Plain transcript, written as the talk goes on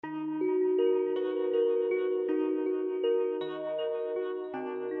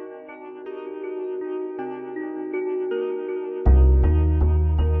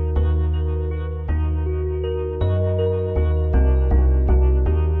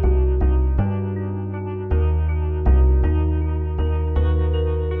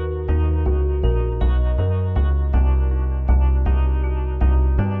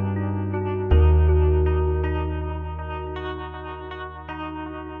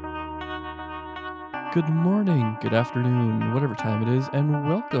Good morning, good afternoon, whatever time it is, and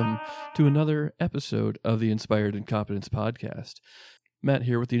welcome to another episode of the Inspired Incompetence Podcast. Matt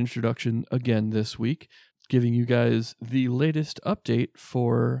here with the introduction again this week, giving you guys the latest update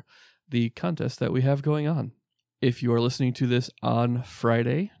for the contest that we have going on. If you are listening to this on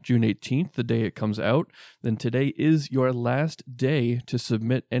Friday, June 18th, the day it comes out, then today is your last day to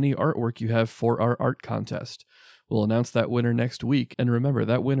submit any artwork you have for our art contest. We'll announce that winner next week, and remember,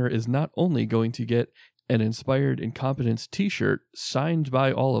 that winner is not only going to get an Inspired Incompetence t-shirt signed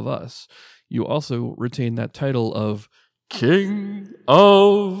by all of us, you also retain that title of King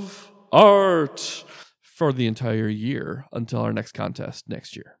of Art for the entire year until our next contest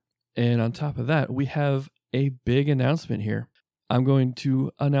next year. And on top of that, we have a big announcement here. I'm going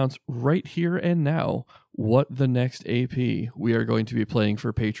to announce right here and now what the next AP we are going to be playing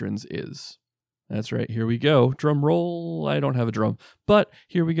for patrons is. That's right, here we go. Drum roll. I don't have a drum, but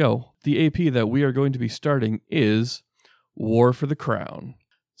here we go. The AP that we are going to be starting is War for the Crown.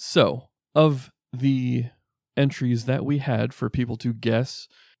 So, of the entries that we had for people to guess,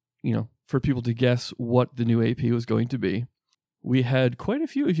 what the new AP was going to be, we had quite a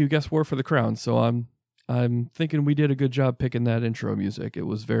few of you guess War for the Crown, so I'm thinking we did a good job picking that intro music. It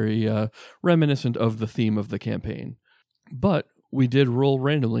was very reminiscent of the theme of the campaign. But we did roll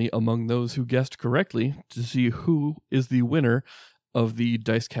randomly among those who guessed correctly to see who is the winner of the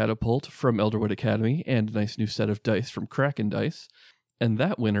Dice Catapult from Elderwood Academy and a nice new set of dice from Kraken Dice. And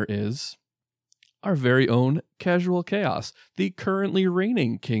that winner is our very own Casual Chaos, the currently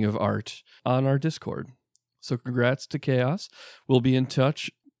reigning King of Art on our Discord. So congrats to Chaos. We'll be in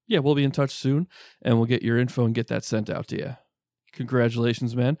touch. Yeah, we'll be in touch soon, and we'll get your info and get that sent out to you.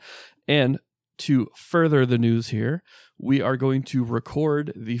 Congratulations, man. And to further the news here, we are going to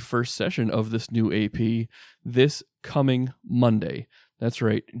record the first session of this new AP this coming Monday. That's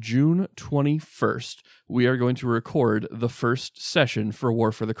right, June 21st. We are going to record the first session for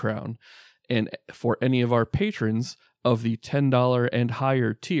War for the Crown. And for any of our patrons of the $10 and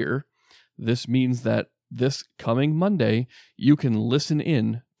higher tier, this means that this coming Monday, you can listen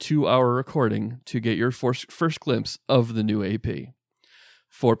in to our recording to get your first glimpse of the new AP.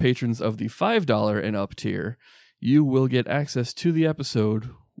 For patrons of the $5 and up tier, you will get access to the episode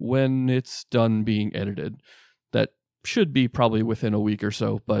when it's done being edited. That should be probably within a week or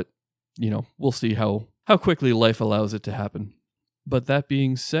so, but, we'll see how quickly life allows it to happen. But that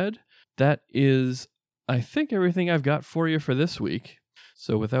being said, that is, I think, everything I've got for you for this week.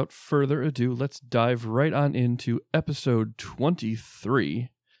 So without further ado, let's dive right on into episode 23.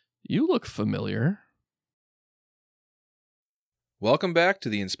 You look familiar. Welcome back to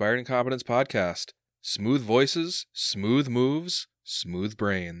the Inspired Incompetence Podcast. Smooth voices, smooth moves, smooth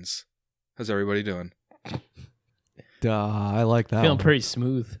brains. How's everybody doing? I like that. Feeling pretty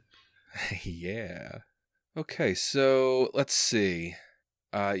smooth. Yeah. Okay, so let's see.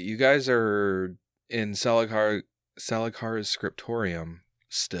 You guys are in Salakhar's scriptorium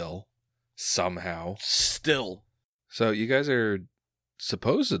still, somehow. Still. So you guys are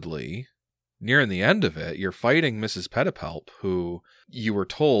supposedly nearing the end of it. You're fighting Mrs. Petapelp, who you were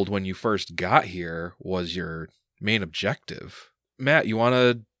told when you first got here was your main objective. Matt, you want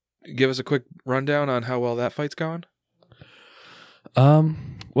to give us a quick rundown on how well that fight's going?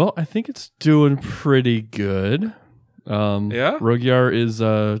 Well, I think it's doing pretty good. Yeah? Rogyar is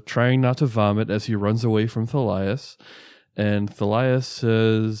trying not to vomit as he runs away from Thalias. And Thalias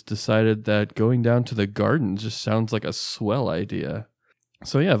has decided that going down to the garden just sounds like a swell idea.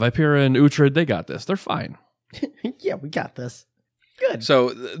 So yeah, Vipera and Uhtred, they got this. They're fine. Yeah, we got this. Good. So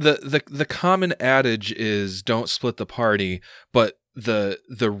the common adage is don't split the party, but the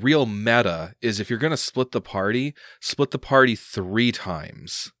real meta is if you're going to split the party 3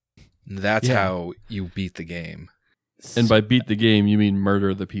 times. That's how you beat the game. And by beat the game, you mean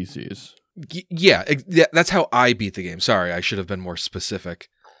murder the PCs. Yeah, that's how I beat the game. Sorry, I should have been more specific.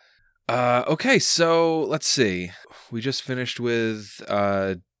 Okay, so let's see. We just finished with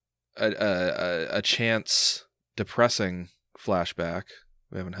a chance depressing flashback.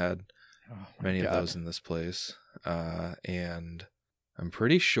 We haven't had many of those in this place. And I'm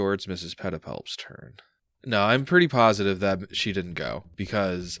pretty sure it's Mrs. Petapelp's turn. No, I'm pretty positive that she didn't go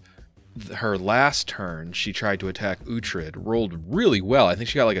because her last turn, she tried to attack Uhtred, rolled really well. I think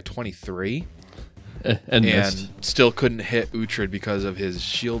she got like a 23. And missed. Still couldn't hit Uhtred because of his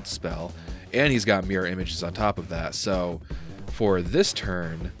shield spell. And he's got mirror images on top of that. So for this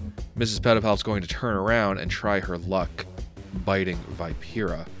turn, Mrs. Petapelp's going to turn around and try her luck biting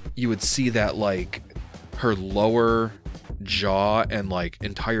Vipera. You would see that like her lower jaw and like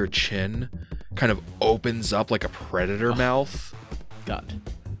entire chin kind of opens up like a predator mouth. God.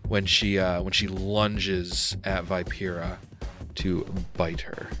 when she lunges at Vipera to bite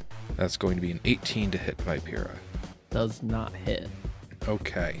her. That's going to be an 18 to hit Vipera. Does not hit.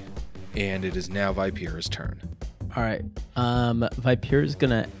 Okay. And it is now Vipera's turn. All right. Vipera's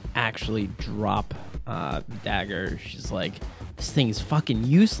gonna actually drop dagger. She's like, this thing is fucking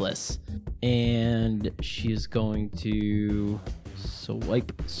useless. And she's going to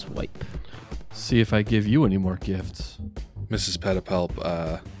swipe. See if I give you any more gifts. Mrs.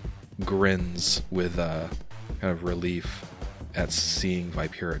 Petapelp grins with kind of relief at seeing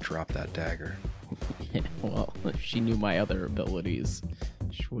Vipera drop that dagger. Yeah, well, if she knew my other abilities,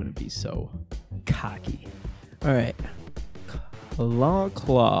 she wouldn't be so cocky. All right.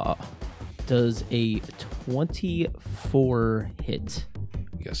 Claw does a 24 hit.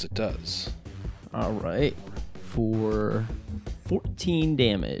 Yes, it does. All right. For 14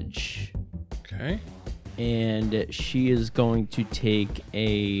 damage. Okay. And she is going to take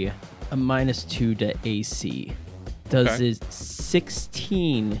a -2 to AC. Does Okay. a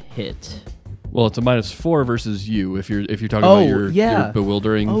 16 hit? Well, it's a -4 versus you if you're talking about your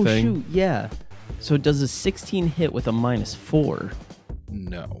bewildering thing. Oh, shoot, yeah. So it does a 16 hit with a -4.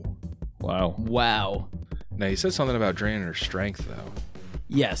 No. Wow. Wow. Now, you said something about draining her strength, though.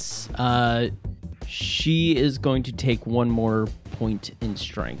 Yes. She is going to take one more point in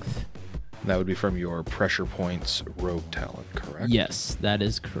strength. That would be from your pressure points rogue talent, correct? Yes, that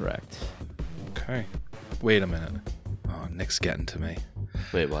is correct. Okay. Wait a minute. Oh, Nick's getting to me.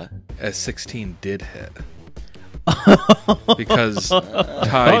 Wait, what? A 16 did hit. Because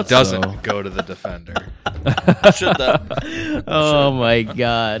Ty doesn't go to the defender. Should that? Oh my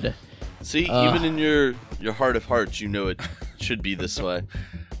god. See, even in your heart of hearts, you know it should be this way.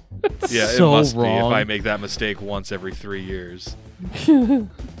 Yeah, So it must be wrong. if I make that mistake once every 3 years.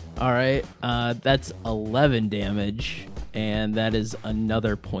 All right. That's 11 damage, and that is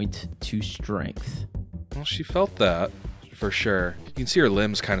another point to strength. Well, she felt that, for sure. You can see her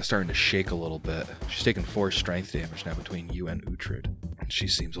limbs kind of starting to shake a little bit. She's taking 4 strength damage now between you and Uhtred. And she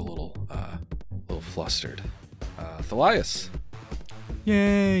seems a little flustered. Thalias.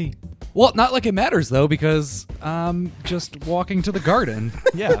 Yay. Well, not like it matters, though, because I'm just walking to the garden.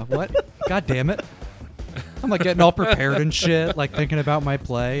 Yeah, what? God damn it. I'm like getting all prepared and shit, like thinking about my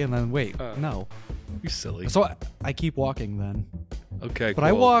play, and then wait, no. You silly. So I keep walking then. Okay, But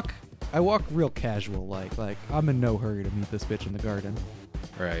cool. I walk real casual, like I'm in no hurry to meet this bitch in the garden.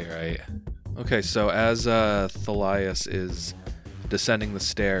 Right. Okay, so as Thalias is descending the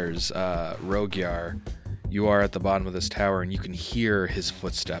stairs, Rogyar, you are at the bottom of this tower, and you can hear his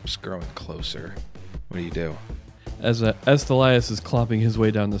footsteps growing closer. What do you do? As Thalias is clomping his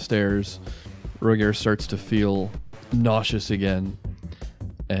way down the stairs, Rogyar starts to feel nauseous again,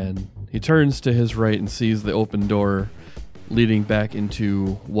 and he turns to his right and sees the open door leading back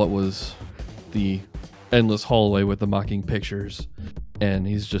into what was the endless hallway with the mocking pictures. And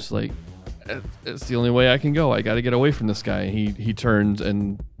he's just like, it's the only way I can go. I got to get away from this guy. He turns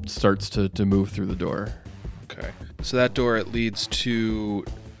and starts to move through the door. Okay. So that door, it leads to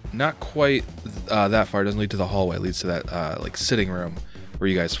not quite that far. It doesn't lead to the hallway. It leads to that like sitting room where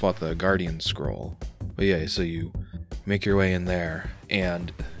you guys fought the Guardian Scroll. But yeah, so you make your way in there,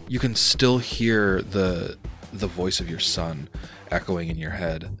 and you can still hear the voice of your son echoing in your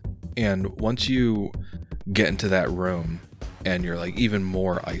head. And once you get into that room, and you're like even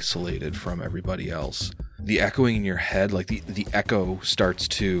more isolated from everybody else, the echoing in your head, like the echo starts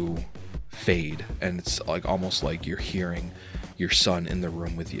to fade, and it's like almost like you're hearing your son in the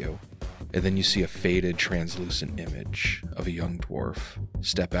room with you. And then you see a faded, translucent image of a young dwarf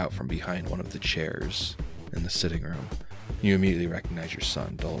step out from behind one of the chairs in the sitting room. You immediately recognize your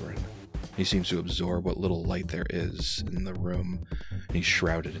son, Dulrin. He seems to absorb what little light there is in the room, and he's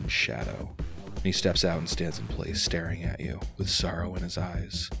shrouded in shadow. And he steps out and stands in place, staring at you with sorrow in his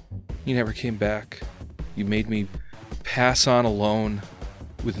eyes. You never came back. You made me pass on alone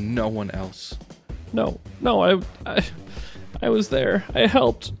with no one else. No, I was there. I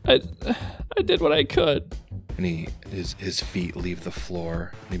helped. I did what I could. And his feet leave the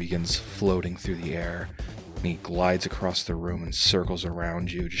floor, and he begins floating through the air. And he glides across the room and circles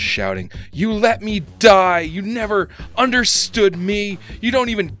around you, just shouting, "You let me die! You never understood me! You don't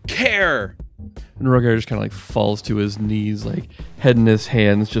even care!" And Rogyar just kind of like falls to his knees, like head in his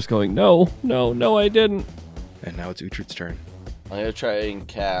hands, just going, no, I didn't. And now it's Uhtred's turn. I'm going to try and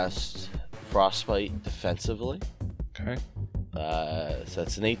cast Frostbite defensively. Okay. So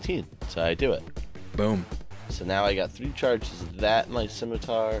that's an 18. So I do it. Boom. So now I got 3 charges of that in my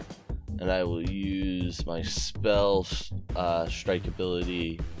scimitar, and I will use my spell strike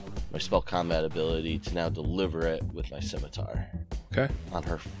ability, my spell combat ability, to now deliver it with my scimitar. Okay. on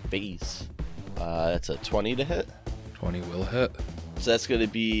her face. That's a 20 to hit. 20 will hit. So that's going to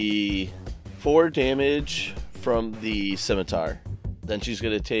be 4 damage from the scimitar. Then she's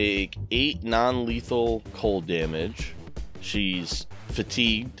going to take 8 non-lethal cold damage. She's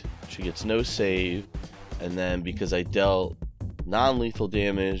fatigued. She gets no save. And then because I dealt non-lethal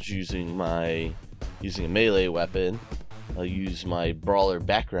damage using a melee weapon, I'll use my brawler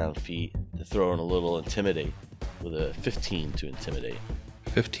background feat to throw in a little intimidate with a 15 to intimidate.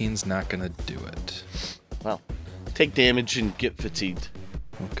 15's not going to do it. Well, take damage and get fatigued.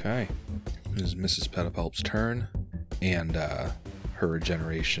 Okay. This is Mrs. Petapulp's turn, and her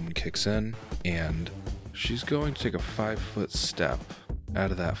regeneration kicks in, and she's going to take a 5-foot step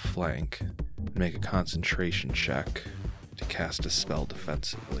out of that flank and make a concentration check to cast a spell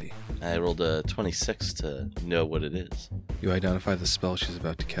defensively. I rolled a 26 to know what it is. You identify the spell she's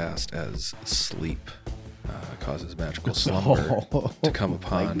about to cast as Sleep. Causes magical slumber to come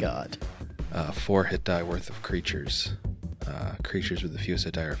upon My God. 4 hit die worth of creatures. Creatures with the fewest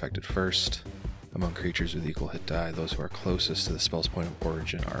hit die are affected first. Among creatures with equal hit die, those who are closest to the spell's point of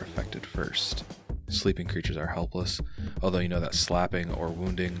origin are affected first. Sleeping creatures are helpless, although you know that slapping or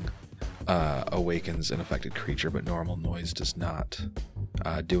wounding awakens an affected creature, but normal noise does not.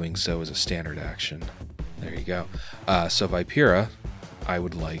 Doing so is a standard action. There you go. So Vipera, I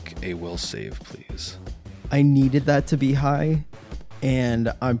would like a will save, please. I needed that to be high,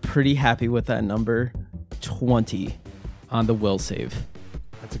 and I'm pretty happy with that number. 20 on the will save.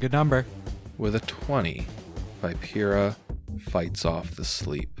 That's a good number. With a 20, Vipera fights off the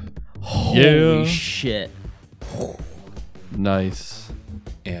sleep. Holy shit. Nice.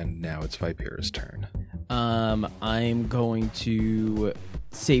 And now it's Vipera's turn. I'm going to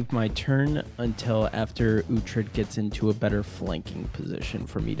save my turn until after Uhtred gets into a better flanking position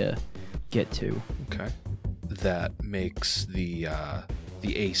for me to get to. Okay. That makes the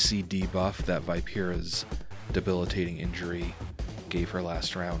AC debuff that Vipera's debilitating injury gave her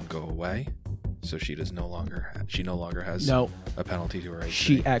last round go away. So she no longer has No. a penalty to her AC.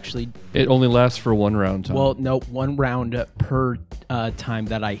 She actually, It only lasts for 1 round, Tom. well, no, 1 round per time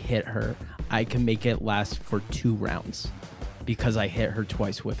that I hit her. I can make it last for 2 rounds because I hit her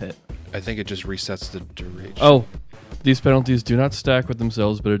twice with it. I think it just resets the duration. Oh, these penalties do not stack with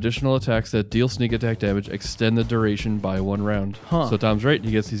themselves, but additional attacks that deal sneak attack damage extend the duration by 1 round. Huh. So Tom's right.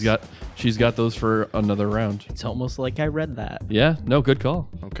 She's got those for another round. It's almost like I read that. Yeah, no, good call.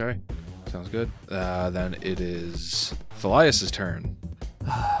 Okay. Sounds good. Then it is Thalias's turn.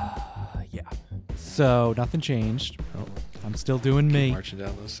 Yeah. So nothing changed. I'm still doing me, Marching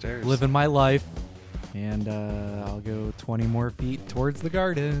down those stairs. living my life, and I'll go 20 more feet towards the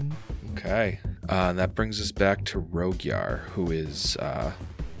garden. Okay. And that brings us back to Rogyar, who is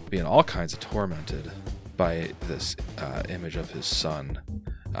being all kinds of tormented by this image of his son.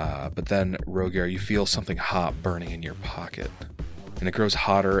 But then, Rogyar, you feel something hot burning in your pocket. And it grows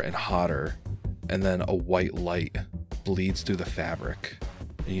hotter and hotter. And then a white light bleeds through the fabric.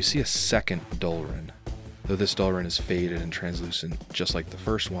 And you see a second Dolren. Though this Dolren is faded and translucent, just like the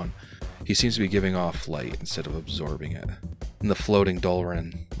first one, he seems to be giving off light instead of absorbing it. And the floating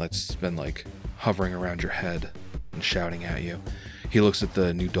Dolren that's been hovering around your head and shouting at you. He looks at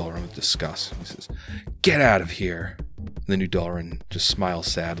the new Dolren with disgust. He says, "Get out of here!" And the new Dolren just smiles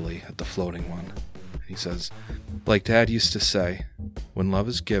sadly at the floating one. He says, "Like Dad used to say, when love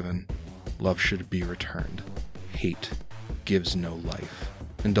is given, love should be returned. Hate gives no life."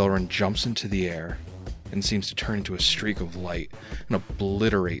 And Dolren jumps into the air and seems to turn into a streak of light and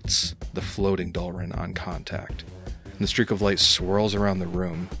obliterates the floating Dolren on contact. And the streak of light swirls around the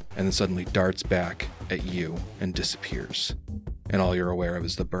room and then suddenly darts back at you and disappears. And all you're aware of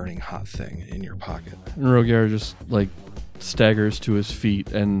is the burning hot thing in your pocket. And Rogyar just staggers to his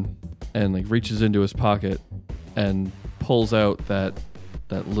feet and reaches into his pocket and pulls out that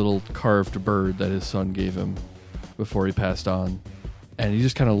little carved bird that his son gave him before he passed on. And he's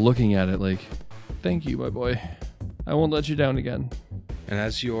just kind of looking at it like, "Thank you, my boy. I won't let you down again." And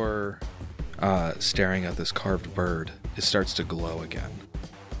as you're staring at this carved bird, it starts to glow again.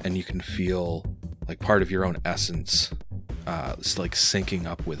 And you can feel part of your own essence syncing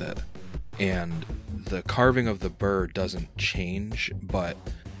up with it. And the carving of the bird doesn't change, but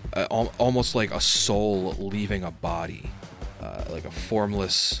almost like a soul leaving a body. Like a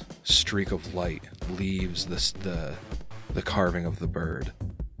formless streak of light leaves the carving of the bird.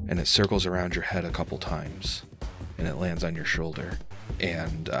 And it circles around your head a couple times. And it lands on your shoulder.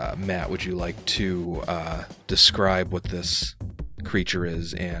 And Matt, would you like to describe what this creature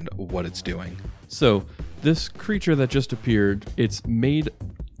is and what it's doing? So this creature that just appeared, it's made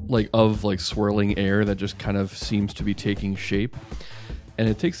like swirling air that just kind of seems to be taking shape. And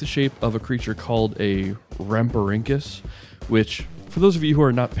it takes the shape of a creature called a Ramparincus, which, for those of you who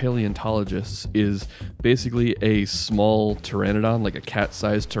are not paleontologists, is basically a small pteranodon, like a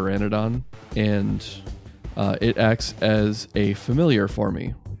cat-sized pteranodon. And it acts as a familiar for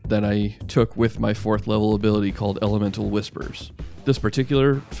me that I took with my 4th level ability called Elemental Whispers. This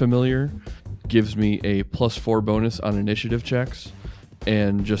particular familiar gives me a +4 bonus on initiative checks,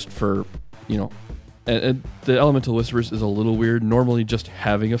 and just for, and the Elemental Whispers is a little weird. Normally just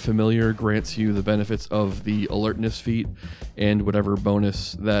having a familiar grants you the benefits of the alertness feat and whatever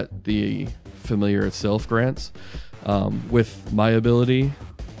bonus that the familiar itself grants. With my ability,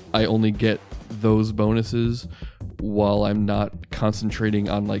 I only get those bonuses while I'm not concentrating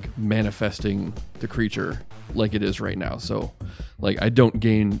on like manifesting the creature like it is right now. So like I don't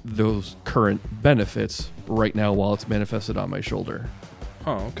gain those current benefits right now while it's manifested on my shoulder.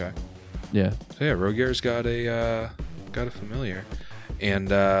 Oh, okay. Yeah. So yeah, Rogiar's got a familiar. And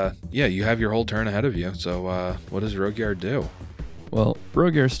you have your whole turn ahead of you. So what does Rogiar do? Well,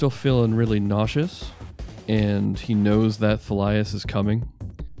 Rogiar's still feeling really nauseous, and he knows that Thalias is coming.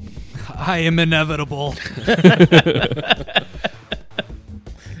 I am inevitable.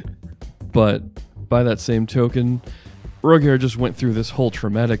 But by that same token, Rogiar just went through this whole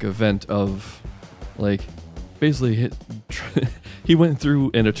traumatic event of, like, basically he went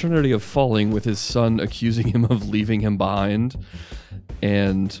through an eternity of falling with his son accusing him of leaving him behind,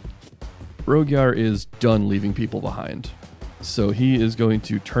 and Rogiar is done leaving people behind. So he is going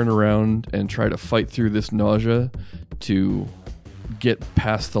to turn around and try to fight through this nausea to get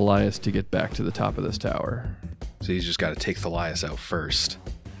past Thalias to get back to the top of this tower. So he's just got to take Thalias out first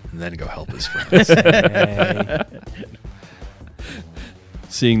and then go help his friends.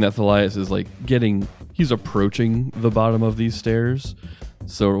 Seeing that Thalias is like he's approaching the bottom of these stairs.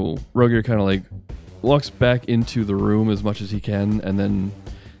 So Rogiar kind of like walks back into the room as much as he can, and then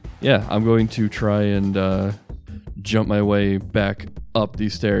I'm going to try and jump my way back up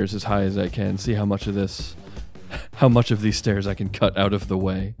these stairs as high as I can, see how much of these stairs I can cut out of the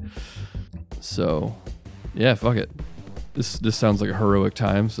way. So fuck it. This sounds like a heroic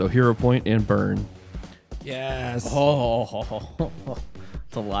time. So hero point and burn. Yes. Oh,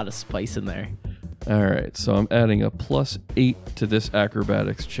 it's a lot of spice in there. All right, so I'm adding a +8 to this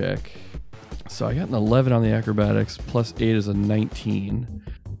acrobatics check. So I got an 11 on the acrobatics, +8 is a 19,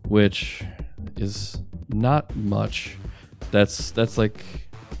 which is not much. That's like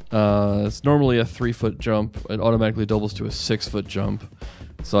it's normally a 3-foot jump. It automatically doubles to a 6-foot jump.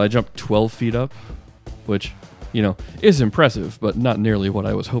 So I jumped 12 feet up, which is impressive, but not nearly what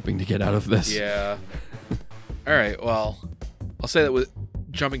I was hoping to get out of this. Yeah. All right, well, I'll say that with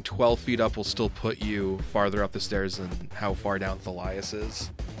jumping 12 feet up will still put you farther up the stairs than how far down Thalias is.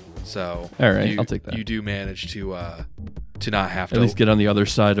 So all right, I'll take that. You do manage to not have to at least get on the other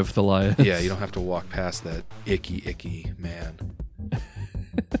side of Thalias. Yeah, you don't have to walk past that icky man.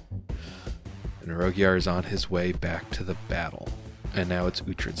 And Rogiar is on his way back to the battle. And now it's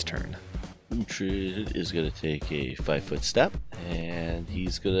Uhtred's turn. Uhtred is going to take a 5-foot step, and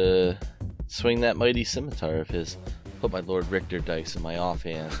he's going to swing that mighty scimitar of his. Put my Lord Richter dice in my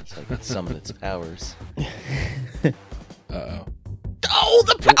offhand so I can summon its powers. Uh-oh. Oh,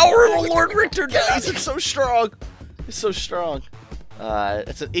 the power of the Lord Richter dice! It's so strong! It's so strong.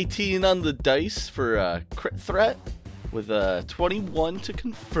 It's an 18 on the dice for a crit threat, with a 21 to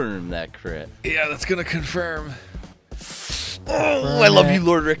confirm that crit. Yeah, that's going to confirm. Oh, I love you,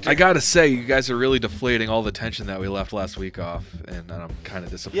 Lord Richter. I gotta say, you guys are really deflating all the tension that we left last week off, and I'm kind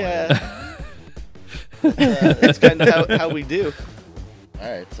of disappointed. Yeah. That's kind of how we do. All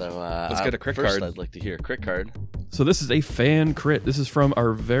right, so let's get a crit first card. I'd like to hear a crit card. So this is a fan crit. This is from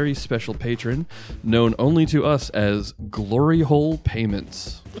our very special patron, known only to us as Glory Hole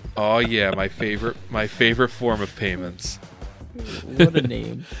Payments. Oh yeah, my favorite form of payments. What a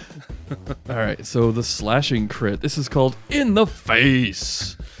name. All right, so the slashing crit. This is called In the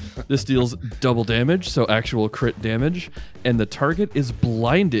Face. This deals double damage, so actual crit damage, and the target is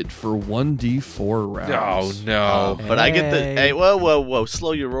blinded for 1d4 rounds. Oh no! But I get the hey, whoa!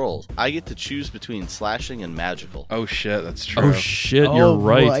 Slow your rolls. I get to choose between slashing and magical. Oh shit, that's true. Oh shit, Oh, you're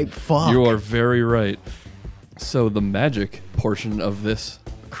right. boy, fuck. You are very right. So the magic portion of this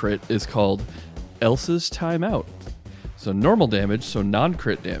crit is called Elsa's Timeout. So normal damage, so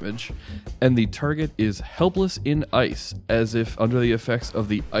non-crit damage, and the target is helpless in ice, as if under the effects of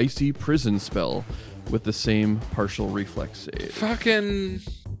the icy prison spell, with the same partial reflex save. Fucking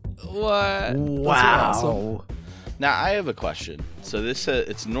what? Wow. Now I have a question. So this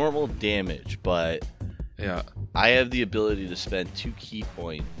it's normal damage, but Yeah. I have the ability to spend 2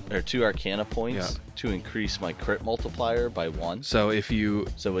 Arcana points to increase my crit multiplier by 1. So if you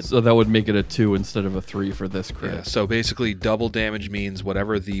So that would make it a 2 instead of a 3 for this crit. Yeah, so basically double damage means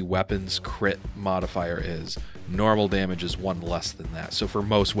whatever the weapon's crit modifier is, normal damage is 1 less than that. So for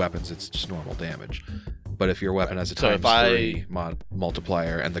most weapons, it's just normal damage. But if your weapon has a So times if 3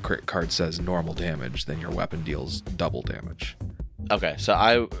 multiplier and the crit card says normal damage, then your weapon deals double damage. Okay, so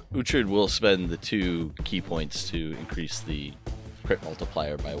Uhtred will spend the 2 key points to increase the crit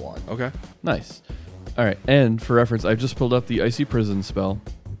multiplier by 1. Okay. Nice. All right, and for reference, I've just pulled up the Icy Prison spell.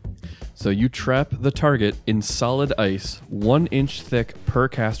 So you trap the target in solid ice, 1 inch thick per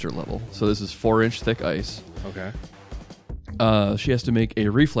caster level. So this is 4-inch thick ice. Okay. She has to make a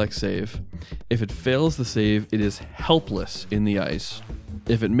reflex save. If it fails the save, it is helpless in the ice.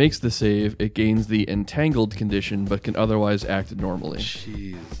 If it makes the save, it gains the entangled condition but can otherwise act normally.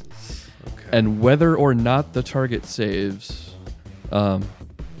 Jesus. Okay. And whether or not the target saves, the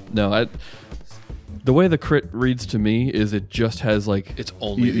way the crit reads to me is it just has like it's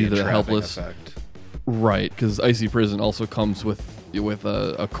only the either entrapping helpless, effect. right? Because Icy Prison also comes with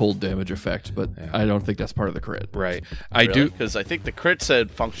a cold damage effect, but Yeah. I don't think that's part of the crit. Right. I do. Because I think the crit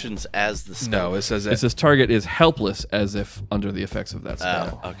said functions as the spell. No, it says It says target is helpless as if under the effects of that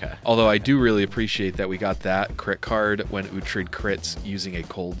spell. Oh, okay. Although I do really appreciate that we got that crit card when Uhtred crits using a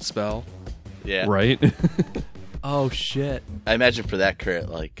cold spell. Yeah. Right? Oh shit. I imagine for that crit,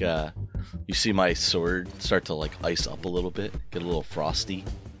 like, you see my sword start to, like, ice up a little bit, get a little frosty.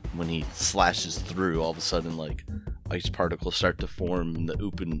 When he slashes through, all of a sudden, like, ice particles start to form in the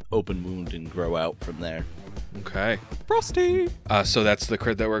open wound and grow out from there. Okay. Frosty. So that's the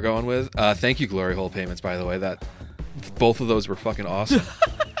crit that we're going with. Thank you, Glory Hole Payments, by the way. That both of those were fucking awesome.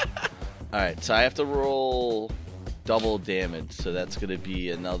 Alright, so I have to roll double damage, so that's going to be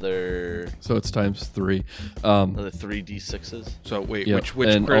another So it's times 3. 3d6s. So wait, Yeah, which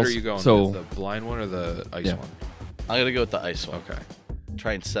and crit are also- you going so- with? The blind one or the ice Yeah. one? I'm going to go with the ice one. Okay.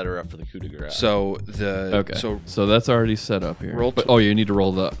 Try and set her up for the coup de grace. So the Okay. so that's already set up here. Roll But, t- you need to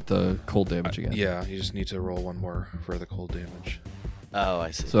roll the cold damage again. yeah, you just need to roll one more for the cold damage. Oh,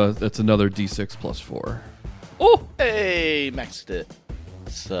 I see. So that's another d6 plus 4. Oh, hey, maxed it.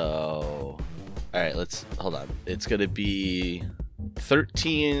 So, all right, hold on. It's gonna be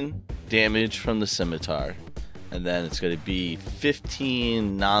 13 damage from the scimitar, and then it's gonna be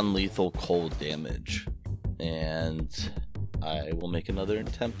 15 non-lethal cold damage, and I will make another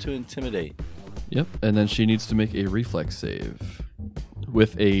attempt to intimidate. Yep. And then she needs to make a reflex save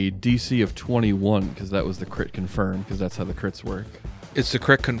with a DC of 21 because that was the crit confirm because that's how the crits work. It's the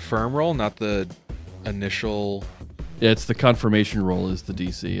crit confirm roll, not the initial. Yeah, it's the confirmation roll is the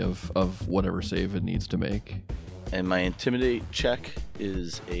DC of whatever save it needs to make. And my intimidate check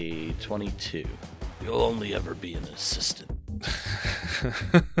is a 22. You'll only ever be an assistant.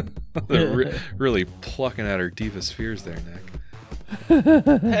 They're really plucking at her deepest fears there, Nick.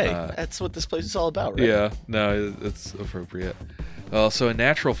 Hey, that's what this place is all about, right? Yeah, no, it's appropriate. So a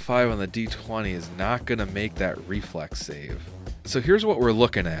natural 5 on the D20 is not going to make that reflex save. So here's what we're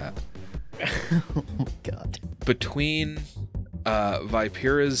looking at. Oh my god. Between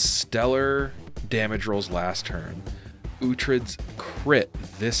Vipera's stellar damage rolls last turn, Uhtred's crit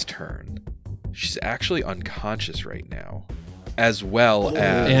this turn, she's actually unconscious right now. As well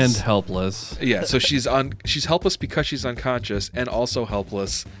as... And helpless. Yeah, so she's helpless because she's unconscious, and also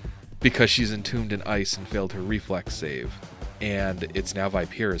helpless because she's entombed in ice and failed her reflex save. And it's now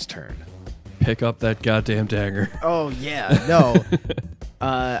Vipera's turn. Pick up that goddamn dagger. Oh yeah, no.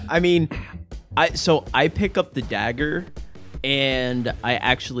 I mean, I pick up the dagger, and I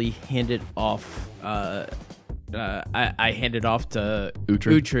actually hand it off. I hand it off to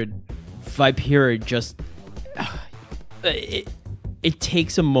Uhtred. Vipera just. It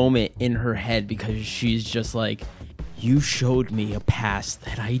takes a moment in her head because she's just like, you showed me a past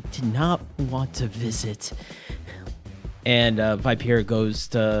that I did not want to visit. And Vipera goes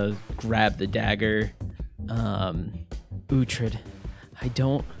to grab the dagger. Uhtred,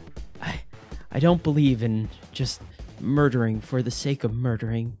 I don't believe in just murdering for the sake of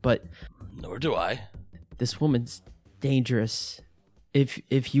murdering, but Nor do I. this woman's dangerous.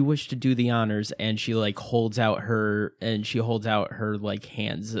 If you wish to do the honors, and she like holds out her like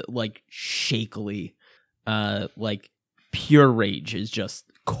hands like shakily, like pure rage is just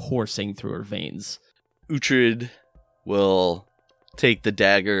coursing through her veins. Uhtred will take the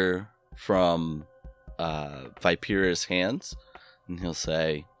dagger from Vipera's hands, and he'll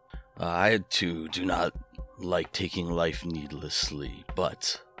say, I too do not like taking life needlessly,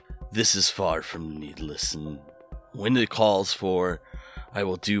 but this is far from needless, and when it calls for, I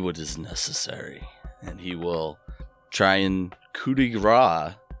will do what is necessary. and he will try and coup de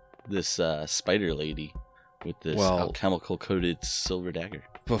grace this spider lady with this alchemical coated silver dagger.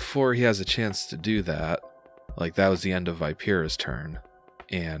 Before he has a chance to do that, like, that was the end of Vipera's turn,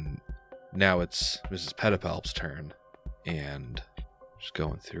 and now it's Mrs. Petipalp's turn, and she's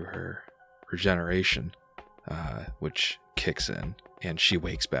going through her regeneration, which kicks in, and she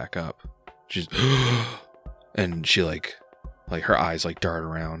wakes back up. She's and she like her eyes like dart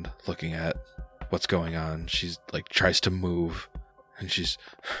around, looking at what's going on. She's like tries to move, and she's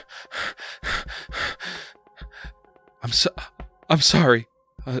I'm sorry.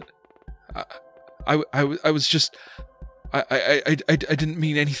 I was just I didn't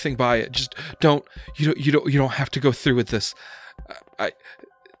mean anything by it. Just you don't have to go through with this.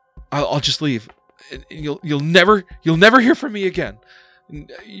 I'll just leave. And you'll never hear from me again.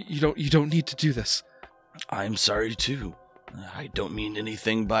 You don't need to do this. I'm sorry too. I don't mean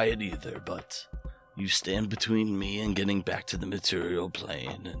anything by it either, but you stand between me and getting back to the material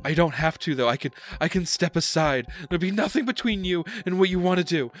plane. And I don't have to, though. I can step aside. There'll be nothing between you and what you want to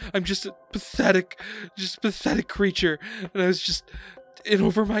do. I'm just a pathetic creature, and I was just in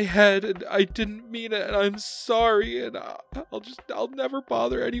over my head, and I didn't mean it, and I'm sorry, and I'll never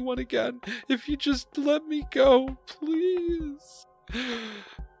bother anyone again. If you just let me go, please.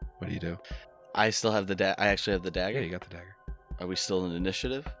 What do you do? I still have I actually have the dagger. Yeah, you got the dagger. Are we still in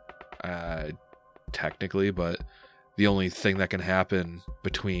initiative? Technically, but the only thing that can happen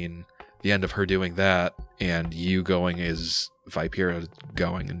between the end of her doing that and you going is Vipera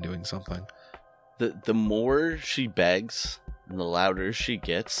going and doing something. The more she begs and the louder she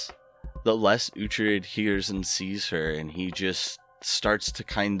gets, the less Uhtred hears and sees her, and he just starts to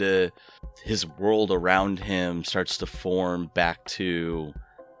kind of, his world around him starts to form back to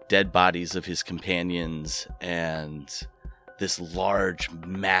dead bodies of his companions and this large,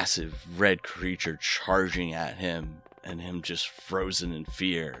 massive red creature charging at him, and him just frozen in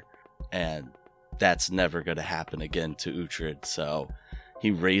fear. And that's never going to happen again to Uhtred. So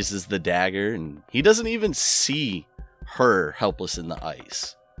he raises the dagger, and he doesn't even see her helpless in the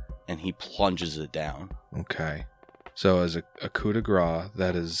ice, and he plunges it down. Okay. So as a coup de grace,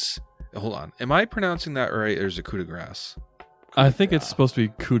 that is... Hold on. Am I pronouncing that right, or is it coup de grace? I think it's supposed to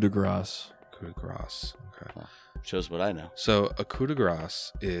be coup de grace. Coup de grace. Okay. Well, shows what I know. So a coup de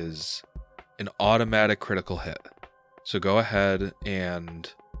grace is an automatic critical hit. So go ahead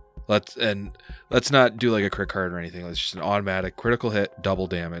and let's not do like a crit card or anything. It's just an automatic critical hit, double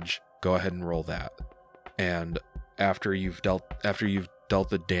damage. Go ahead and roll that. And after you've dealt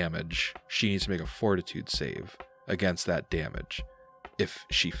the damage, she needs to make a fortitude save against that damage. If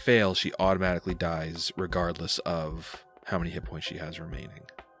she fails, she automatically dies regardless of how many hit points she has remaining.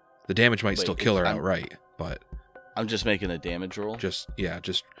 The damage might still kill her outright, but I'm just making a damage roll. Just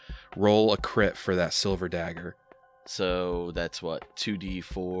roll a crit for that silver dagger. So that's what,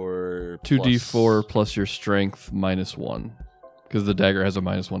 2d4 2d4 plus your strength -1, because the dagger has a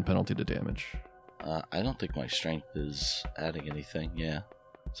 -1 penalty to damage. I don't think my strength is adding anything. Yeah.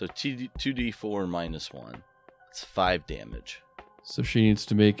 So 2d4 -1. It's 5 damage. So she needs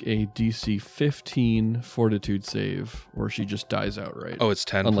to make a DC 15 fortitude save, or she just dies outright. Oh, it's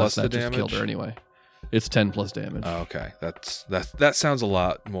 10 unless plus the that just damage? killed her anyway. It's 10 plus damage. Oh, okay. That sounds a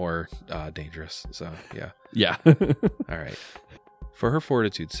lot more dangerous. So, yeah. Yeah. All right. For her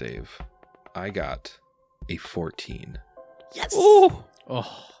fortitude save, I got a 14. Yes! Oh!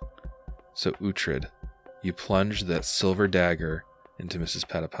 So, Uhtred, you plunge that silver dagger into Mrs.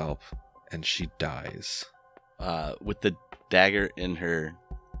 Petipalp, and she dies. With the dagger in her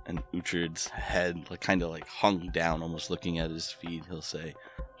and Uhtred's head, kind of hung down, almost looking at his feet, he'll say,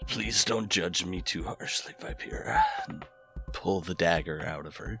 "Please don't judge me too harshly, Vipera." And pull the dagger out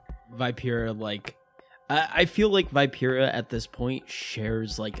of her. Vipera, I feel like Vipera at this point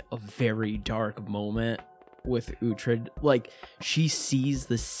shares a very dark moment with Uhtred. She sees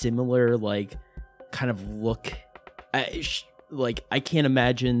the similar kind of look. I can't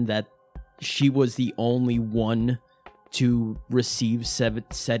imagine that she was the only one to receive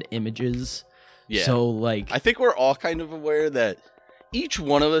said images. Yeah. So I think we're all kind of aware that each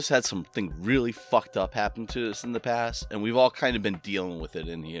one of us had something really fucked up happen to us in the past, and we've all kind of been dealing with it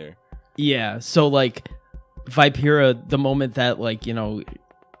in here. Yeah. So Vipera, the moment that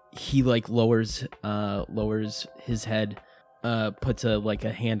he lowers his head, puts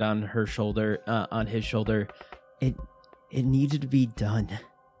a hand on her shoulder, on his shoulder. It needed to be done,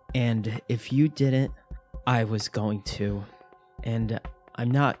 and if you didn't, I was going to, and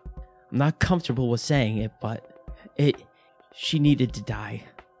I'm not comfortable with saying it, but she needed to die.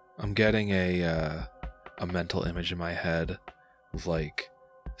 I'm getting a mental image in my head of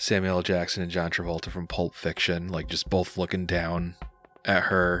Samuel L. Jackson and John Travolta from Pulp Fiction, like just both looking down at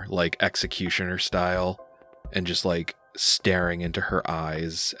her, like executioner style, and just like staring into her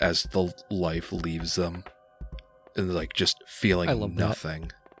eyes as the life leaves them, and like just I feeling love that.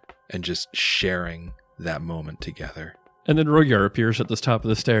 nothing, and just sharing that moment together. And then Rogyar appears at the top of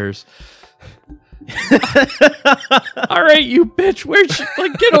the stairs. All right, you bitch, where'd you,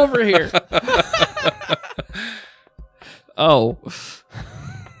 like, get over here? Oh.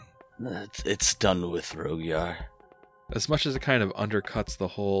 It's done with, Rogyar. As much as it kind of undercuts the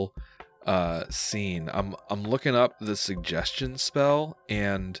whole scene, I'm looking up the suggestion spell,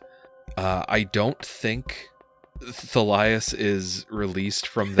 and I don't think Thalias is released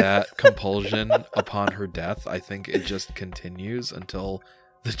from that compulsion upon her death. I think it just continues until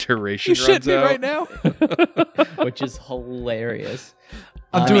the duration You runs shit me out. right now? Which is hilarious.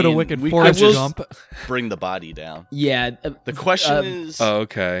 I'm I doing a mean, wicked we Forrest could- Gump. Bring the body down. Yeah. The question is, Oh,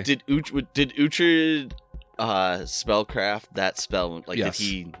 okay. did Uhtred spellcraft that spell? Like, Yes. did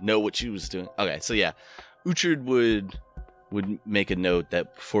he know what she was doing? Okay, so yeah, Uhtred would make a note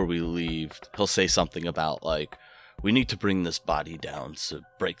that before we leave, he'll say something about like, we need to bring this body down to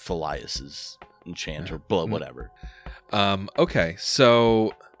break Thalias's enchant or whatever. Okay,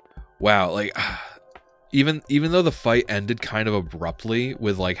 so wow, like even though the fight ended kind of abruptly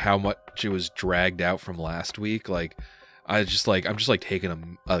with like how much it was dragged out from last week, like I'm just taking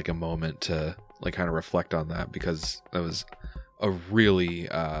a moment to like kind of reflect on that, because that was a really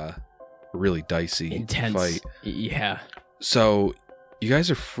dicey Intense. fight. Yeah. So you guys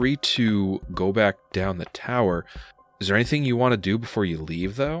are free to go back down the tower. Is there anything you want to do before you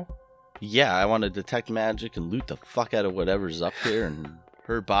leave, though? Yeah, I want to detect magic and loot the fuck out of whatever's up there and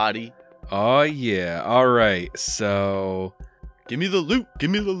her body. Oh yeah. All right. So Give me the loot. Give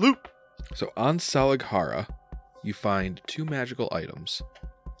me the loot. So on Salaghara, you find 2 magical items.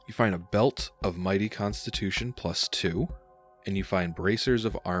 You find a belt of mighty constitution +2, and you find bracers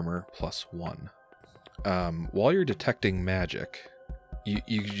of armor +1. While you're detecting magic,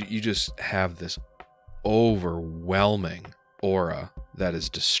 you just have this overwhelming aura that is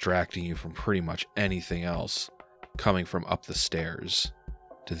distracting you from pretty much anything else coming from up the stairs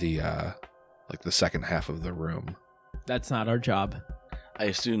to the like the second half of the room. That's not our job. I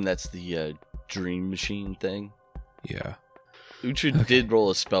assume that's the dream machine thing. Yeah. Uhtred did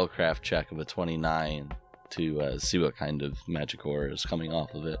roll a spellcraft check of a 29 to see what kind of magic aura is coming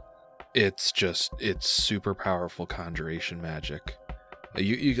off of it. It's super powerful conjuration magic.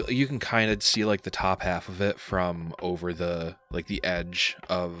 You can kind of see like the top half of it from over the edge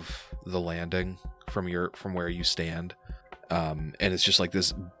of the landing from where you stand, and it's just like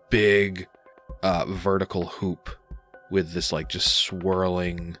this big vertical hoop with this like just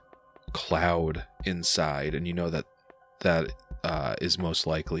swirling cloud inside, and you know that is most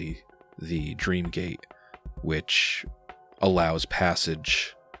likely the Dream Gate, which allows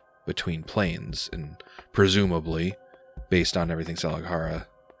passage between planes, and presumably, based on everything Salaghara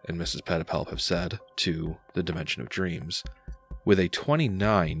and Mrs. Petapelp have said, to the Dimension of Dreams. With a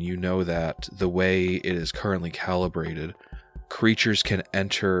 29, you know that the way it is currently calibrated, creatures can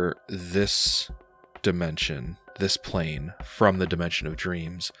enter this dimension, this plane, from the Dimension of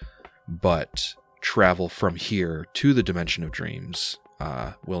Dreams, but travel from here to the Dimension of Dreams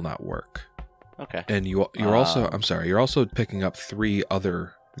will not work. Okay. And you're also picking up 3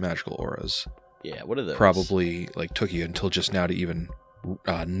 other magical auras. Yeah, what are those? Probably like took you until just now to even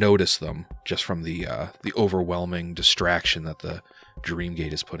notice them, just from the overwhelming distraction that the Dream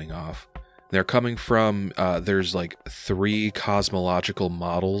Gate is putting off. They're coming from there's like 3 cosmological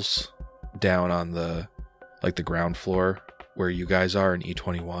models down on the ground floor where you guys are in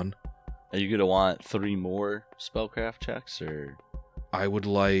E21. Are you gonna want 3 more spellcraft checks, or? I would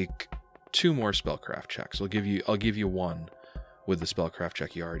like 2 more spellcraft checks. I'll give you 1 with the spellcraft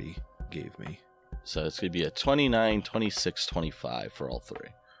check you already gave me. So it's gonna be a 29, 26, 25 for all 3.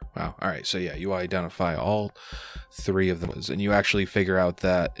 Wow. All right. So yeah, you identify all 3 of them, and you actually figure out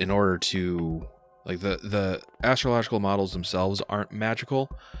that in order to, like, the astrological models themselves aren't magical,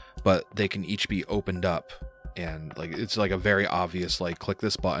 but they can each be opened up, and like it's like a very obvious like click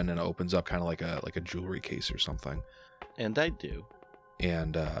this button and it opens up, kind of like a jewelry case or something. And I do.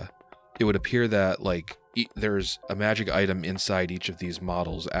 And it would appear that like there's a magic item inside each of these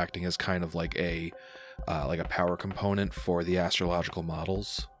models, acting as kind of like a power component for the astrological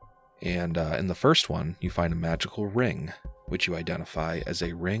models. And in the first one, you find a magical ring, which you identify as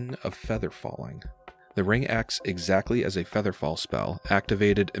a ring of feather falling. The ring acts exactly as a featherfall spell,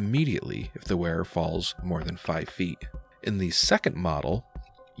 activated immediately if the wearer falls more than 5 feet. In the second model,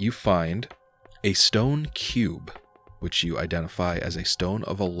 you find a stone cube, which you identify as a stone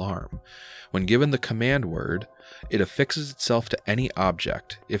of alarm. When given the command word, it affixes itself to any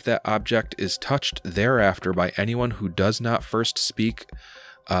object. If that object is touched thereafter by anyone who does not first speak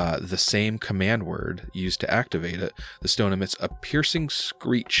the same command word used to activate it, the stone emits a piercing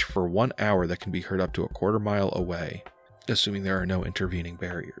screech for 1 hour that can be heard up to a quarter mile away, assuming there are no intervening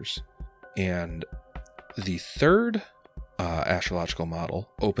barriers. And the third astrological model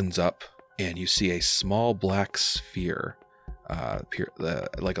opens up, and you see a small black sphere,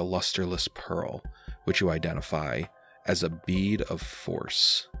 like a lusterless pearl, which you identify as a bead of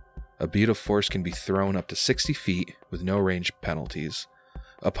force. A bead of force can be thrown up to 60 feet with no range penalties.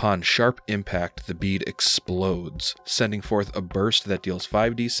 Upon sharp impact, the bead explodes, sending forth a burst that deals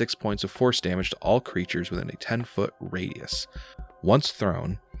 5d6 points of force damage to all creatures within a 10-foot radius. Once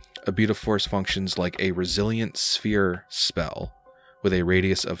thrown, a bead of force functions like a resilient sphere spell, with a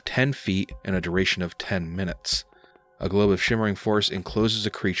radius of 10 feet and a duration of 10 minutes. A globe of shimmering force encloses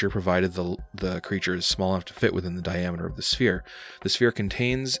a creature, provided the creature is small enough to fit within the diameter of the sphere. The sphere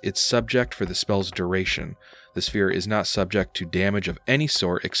contains its subject for the spell's duration. The sphere is not subject to damage of any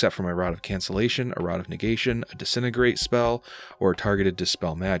sort except from a Rod of Cancellation, a Rod of Negation, a Disintegrate spell, or a targeted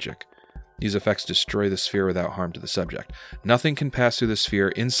Dispel magic. These effects destroy the sphere without harm to the subject. Nothing can pass through the sphere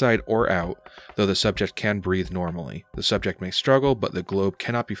inside or out, though the subject can breathe normally. The subject may struggle, but the globe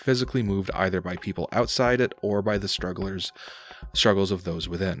cannot be physically moved either by people outside it or by the struggles of those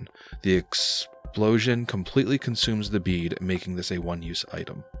within. The explosion completely consumes the bead, making this a one-use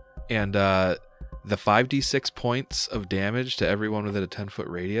item. And the 5d6 points of damage to everyone within a 10-foot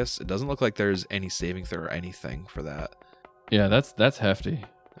radius, it doesn't look like there's any saving throw or anything for that. Yeah, that's hefty.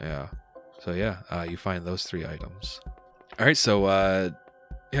 Yeah. So yeah, you find those 3 items. All right, so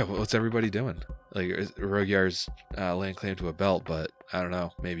what's everybody doing? Like, Rogyar's laying claim to a belt, but I don't know.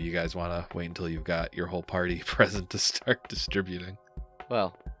 Maybe you guys want to wait until you've got your whole party present to start distributing.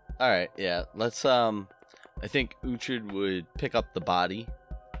 Well, all right, yeah. Let's. I think Uhtred would pick up the body,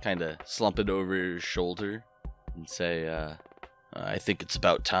 kind of slump it over his shoulder, and say, "I think it's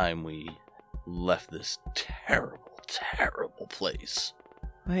about time we left this terrible, terrible place."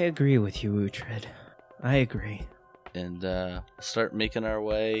 I agree with you, Uhtred. I agree. And start making our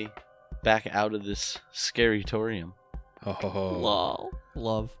way back out of this scary-torium. Oh,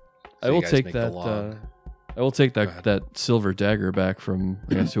 Love. I will take that. I will take that silver dagger back from,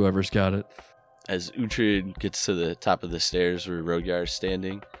 I guess, whoever's got it. As Uhtred gets to the top of the stairs where Rogyar is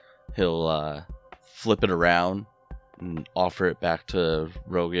standing, he'll flip it around and offer it back to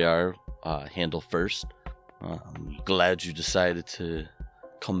Rogyar, handle first. I'm glad you decided to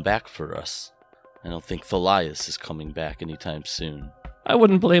come back for us. I don't think Thalias is coming back anytime soon. I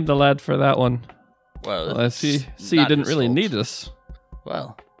wouldn't blame the lad for that one. Well, I see you didn't really need us.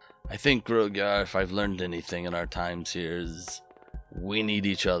 Well, I think, Rogyar, if I've learned anything in our times here, is we need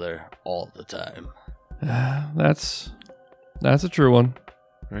each other all the time. That's a true one.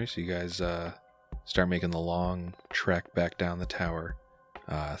 All right, so you guys start making the long trek back down the tower,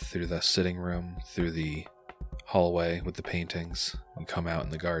 through the sitting room, through the hallway with the paintings, and come out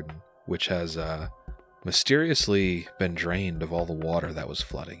in the garden, which has mysteriously been drained of all the water that was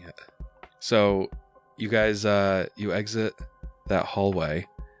flooding it. So you guys, you exit that hallway,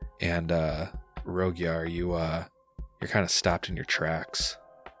 and Rogyar, you're kind of stopped in your tracks.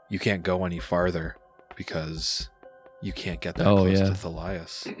 You can't go any farther because you can't get that close to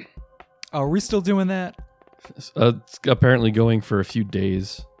Thalias. Are we still doing that? It's apparently going for a few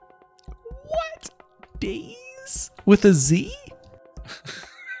days. What? Days? With a Z?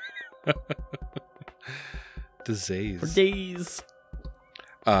 Disease. For days.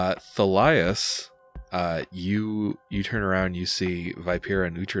 Thalias, you turn around, you see Vipera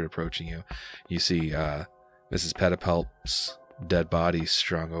and Uhtred approaching you. You see Mrs. Petapelp's dead body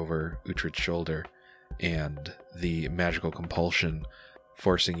strung over Uhtred's shoulder, and the magical compulsion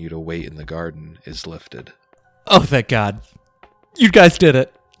forcing you to wait in the garden is lifted. Oh, thank God. You guys did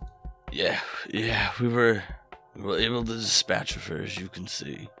it. Yeah, we were able to dispatch her, as you can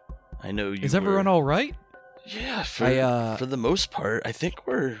see. I know you. Is everyone all right? Yeah, for the most part, I think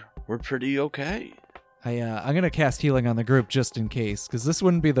we're pretty okay. I'm gonna cast healing on the group just in case, because this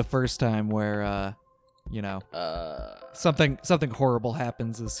wouldn't be the first time where something horrible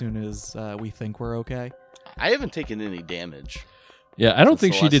happens as soon as we think we're okay. I haven't taken any damage. Yeah, I don't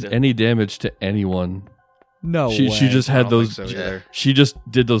think Since she the did last any damage to anyone. No she way. just I had don't those. think so either. She just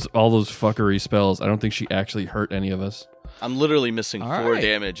did all those fuckery spells. I don't think she actually hurt any of us. I'm literally missing All 4 right.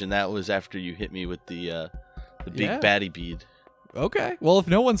 damage, and that was after you hit me with the big Yeah. baddie bead. Okay. Well, if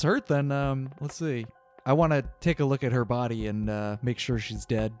no one's hurt, then let's see. I want to take a look at her body and make sure she's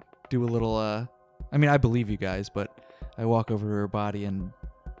dead. Do a little. I mean, I believe you guys, but I walk over to her body, and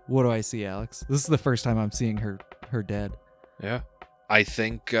what do I see, Alex? This is the first time I'm seeing her dead. Yeah. I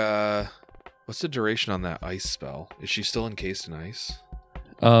think, what's the duration on that ice spell? Is she still encased in ice?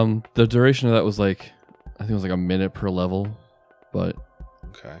 The duration of that was like, I think it was like a minute per level, but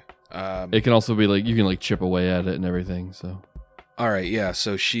Okay. it can also be like, you can like chip away at it and everything, so. All right, yeah,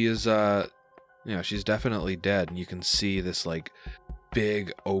 so she is, she's definitely dead, and you can see this, like,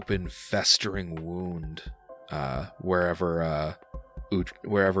 big, open, festering wound, wherever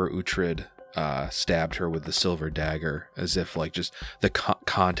Uhtred stabbed her with the silver dagger, as if, like, just the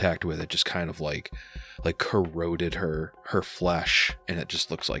contact with it just kind of, like corroded her flesh, and it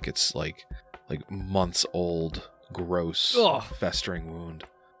just looks like it's, like months old, gross, Ugh. festering wound.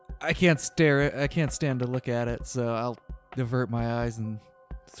 I can't stand to look at it, so I'll divert my eyes and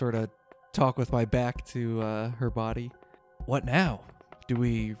sort of talk with my back to her body. What now? Do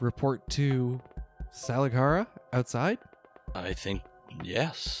we report to Salighara outside? I think,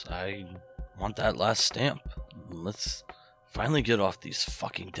 yes. I want that last stamp. Let's finally get off these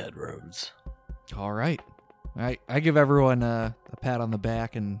fucking dead roads. All right. I give everyone a pat on the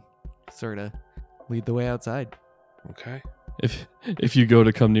back and sort of lead the way outside. Okay. If you go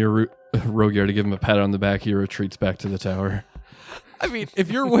to come near Rogier to give him a pat on the back, he retreats back to the tower. I mean, if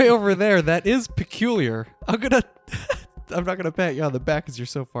you're way over there, that is peculiar. I'm not gonna pat you on the back because you're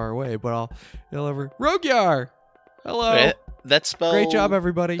so far away, but I'll yell over, Rogier! Hello! Wait, that spell... Great job,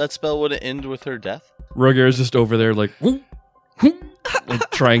 everybody. That spell would end with her death? Rogier is just over there like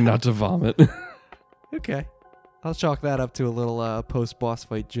trying not to vomit. Okay. I'll chalk that up to a little post-boss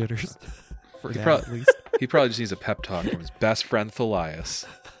fight jitters. For now, prob- at least. He probably just needs a pep talk from his best friend Thalias.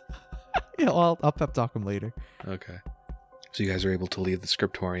 Yeah, well, I'll pep talk him later. Okay. So you guys are able to leave the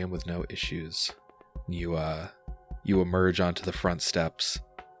scriptorium with no issues. You emerge onto the front steps,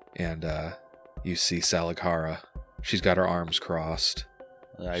 and you see Salighara. She's got her arms crossed,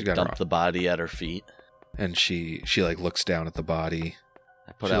 I She's got dump her- the body at her feet. and she like looks down at the body.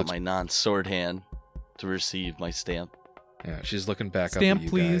 I put She out looks- my non-sword hand to receive my stamp. Yeah, she's looking back Stamp, up at you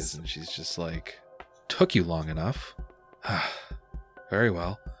please. guys, and she's just like, "Took you long enough." Very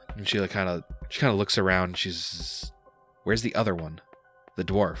well. And she kind of looks around. And she's, "Where's the other one? The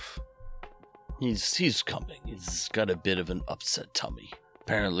dwarf?" He's coming. He's got a bit of an upset tummy.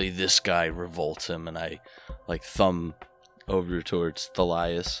 Apparently this guy revolts him, and I thumb over towards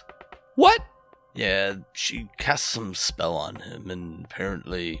Thalias. What? Yeah, she casts some spell on him, and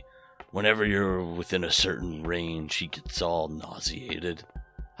apparently whenever you're within a certain range, he gets all nauseated.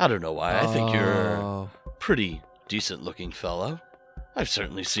 I don't know why. I think you're a pretty decent looking fellow. I've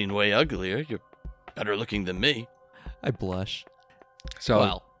certainly seen way uglier. You're better looking than me. I blush.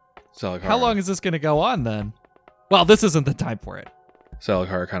 Salighara, How long is this going to go on then? Well, this isn't the time for it.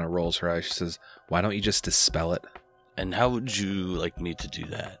 Salighara kind of rolls her eyes. She says, "Why don't you just dispel it?" And how would you like me to do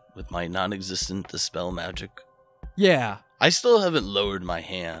that? With my non-existent dispel magic? Yeah. I still haven't lowered my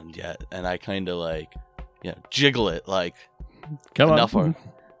hand yet, and I kind of jiggle it like, Come enough on.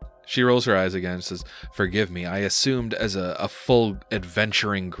 She rolls her eyes again and says, "Forgive me. I assumed as a full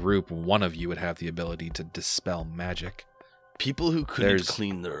adventuring group, one of you would have the ability to dispel magic." people who couldn't There's-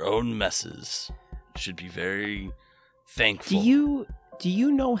 clean their own messes should be very thankful. Do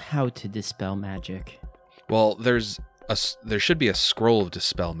you know how to dispel magic? Well, there should be a scroll of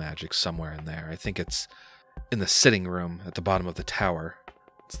dispel magic somewhere in there. I think it's in the sitting room at the bottom of the tower.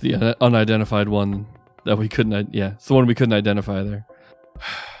 It's the unidentified one that we couldn't. Yeah, it's the one we couldn't identify there.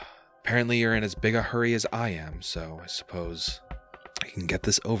 Apparently you're in as big a hurry as I am, so I suppose I can get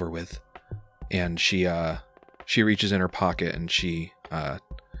this over with. And she reaches in her pocket and she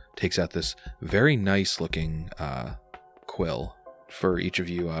takes out this very nice looking quill for each of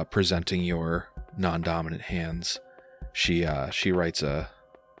you presenting your non-dominant hands. She writes a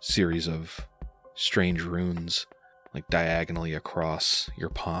series of strange runes like diagonally across your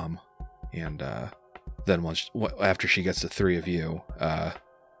palm, and then after she gets the three of you,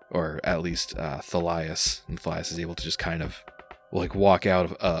 or at least Thalias, and Thalias is able to just kind of like walk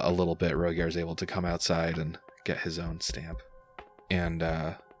out a little bit. Rogier is able to come outside and get his own stamp. And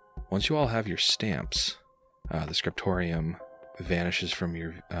once you all have your stamps, the scriptorium vanishes from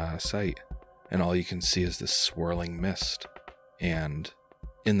your sight, and all you can see is this swirling mist. And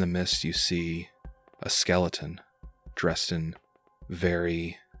in the mist, you see a skeleton dressed in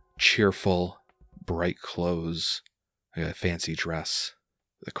very cheerful, bright clothes, like a fancy dress,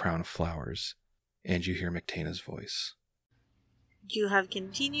 with a crown of flowers, and you hear Mictena's voice. You have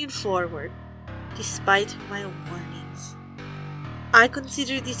continued forward, despite my warnings. I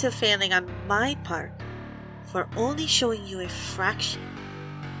consider this a failing on my part for only showing you a fraction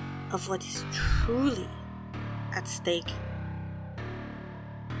of what is truly at stake.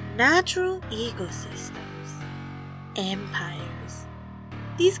 Natural ecosystems, empires,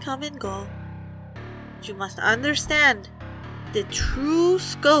 these come and go. You must understand the true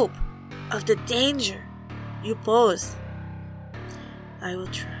scope of the danger you pose. I will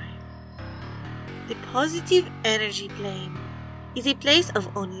try. The positive energy plane is a place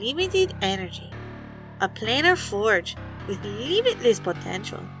of unlimited energy, a planar forge with limitless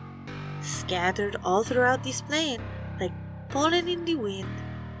potential. Scattered all throughout this plane, like pollen in the wind,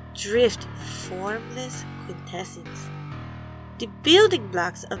 drift formless quintessence, the building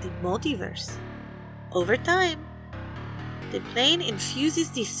blocks of the multiverse. Over time, the plane infuses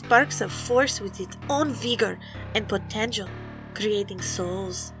these sparks of force with its own vigor and potential, creating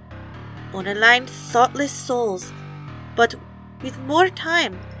souls. Unaligned, thoughtless souls, but with more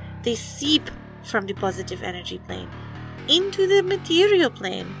time, they seep from the positive energy plane into the material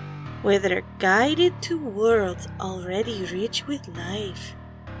plane, where they're guided to worlds already rich with life,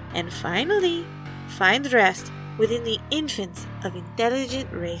 and finally find rest within the infants of intelligent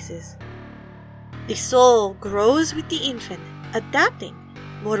races. The soul grows with the infant, adapting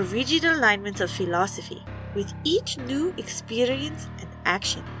more rigid alignments of philosophy with each new experience and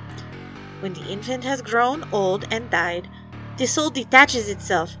action. When the infant has grown old and died, the soul detaches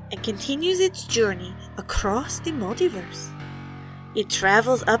itself and continues its journey across the multiverse. It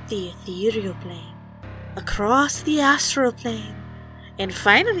travels up the ethereal plane, across the astral plane, and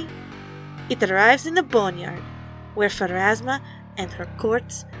finally, it arrives in the boneyard, where Pharasma and her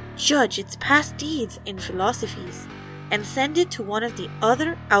courts judge its past deeds and philosophies and send it to one of the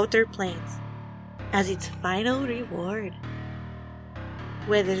other outer planes as its final reward.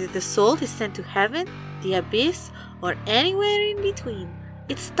 Whether the soul is sent to heaven, the abyss, or anywhere in between,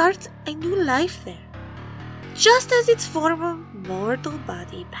 it starts a new life there, just as its former mortal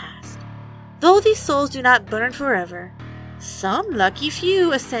body passed. Though these souls do not burn forever, some lucky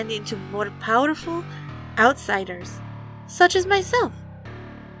few ascend into more powerful outsiders, such as myself.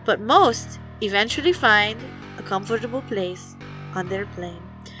 But most eventually find a comfortable place on their plane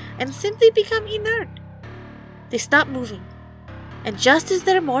and simply become inert. They stop moving, and just as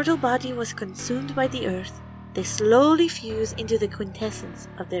their mortal body was consumed by the earth, they slowly fuse into the quintessence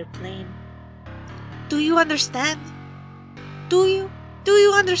of their plane. Do you understand? Do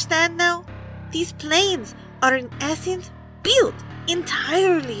you understand now? These planes are in essence built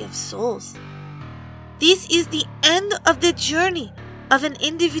entirely of souls. This is the end of the journey of an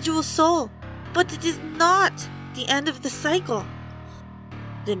individual soul, but it is not the end of the cycle.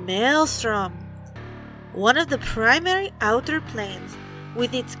 The Maelstrom, one of the primary outer planes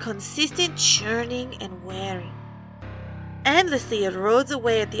with its consistent churning and wearing, endlessly erodes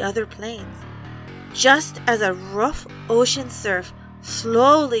away at the other planes, just as a rough ocean surf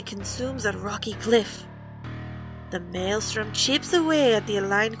slowly consumes a rocky cliff. The Maelstrom chips away at the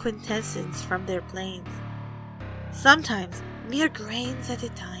aligned quintessence from their planes, sometimes mere grains at a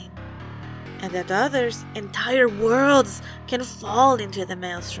time, and at others, entire worlds can fall into the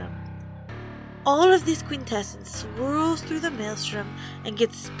Maelstrom. All of this quintessence swirls through the Maelstrom and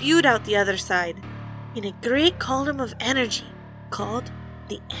gets spewed out the other side in a great column of energy called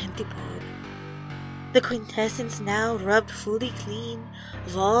the Antipode. The quintessence, now rubbed fully clean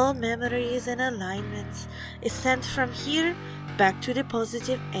of all memories and alignments, is sent from here back to the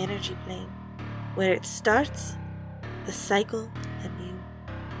positive energy plane, where it starts the cycle anew.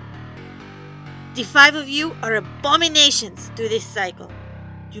 The 5 of you are abominations to this cycle.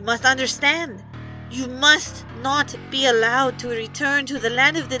 You must understand. You must not be allowed to return to the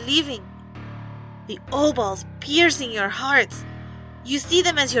land of the living. The Oballs piercing your hearts. You see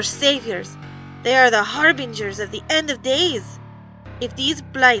them as your saviors. They are the harbingers of the end of days. If these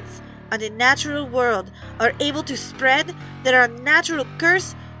blights on the natural world are able to spread their unnatural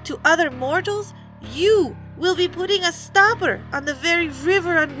curse to other mortals, you will be putting a stopper on the very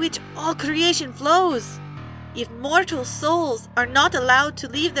river on which all creation flows. If mortal souls are not allowed to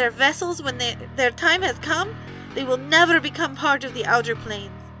leave their vessels when their time has come, they will never become part of the outer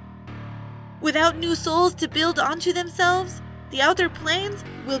planes. Without new souls to build onto themselves, the outer planes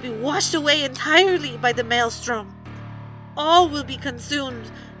will be washed away entirely by the Maelstrom. All will be consumed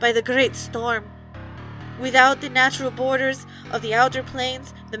by the great storm. Without the natural borders of the outer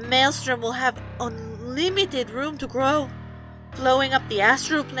planes, the Maelstrom will have unlimited room to grow, flowing up the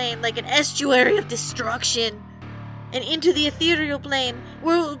astral plane like an estuary of destruction, and into the ethereal plane,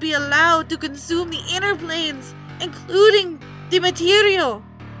 where it will be allowed to consume the inner planes, including the material.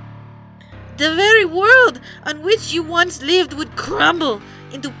 The very world on which you once lived would crumble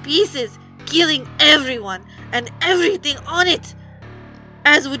into pieces, killing everyone and everything on it.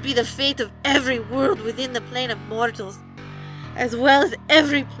 as would be the fate of every world within the plane of mortals, as well as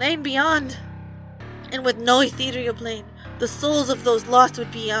every plane beyond. And with no ethereal plane, the souls of those lost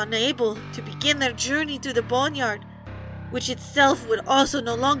would be unable to begin their journey to the boneyard, which itself would also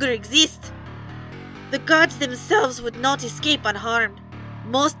no longer exist. The gods themselves would not escape unharmed.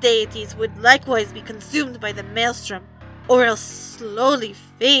 Most deities would likewise be consumed by the maelstrom, or else slowly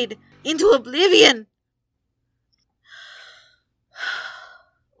fade into oblivion.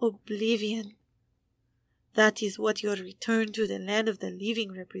 Oblivion. That is what your return to the land of the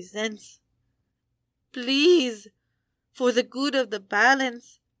living represents. Please, for the good of the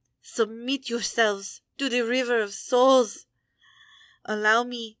balance, submit yourselves to the river of souls. Allow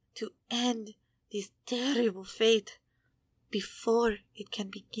me to end this terrible fate before it can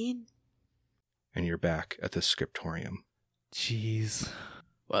begin. And you're back at the scriptorium. Jeez.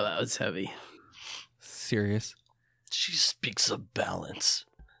 Well, that was heavy. Serious. She speaks of balance.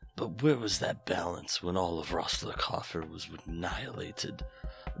 But where was that balance when all of Roslerkoffer was annihilated?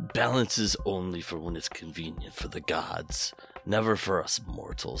 Balance is only for when it's convenient for the gods, never for us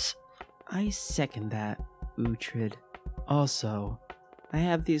mortals. I second that, Uhtred. Also, I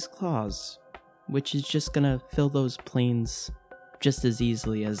have these claws, which is just gonna fill those planes just as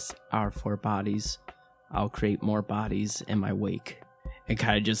easily as our 4 bodies. I'll create more bodies in my wake. And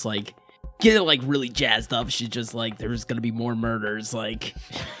kind of just like get it like really jazzed up. She's just like, there's gonna be more murders. Like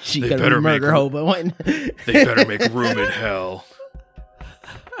she gonna murder Hobo. They better make room in hell.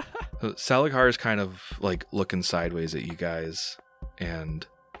 Salighar is kind of like looking sideways at you guys, and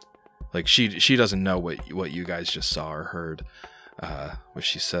like she doesn't know what you guys just saw or heard. But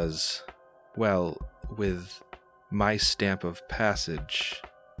she says, "Well, with my stamp of passage,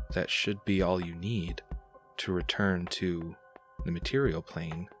 that should be all you need to return to the material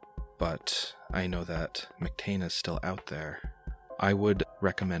plane. But I know that Mictana is still out there. I would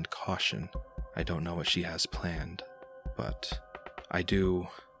recommend caution. I don't know what she has planned, but I do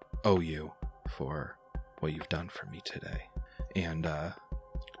owe you for what you've done for me today." And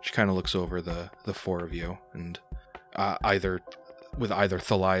she kind of looks over the 4 of you, and either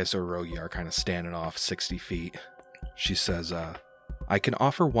Thalias or Rogiar kind of standing off 60 feet. She says, "I can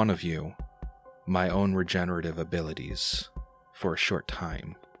offer one of you my own regenerative abilities for a short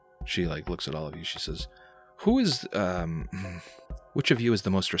time." She like looks at all of you. She says, which of you is the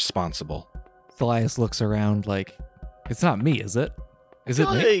most responsible?" Thalias looks around like, it's not me, is it? Is it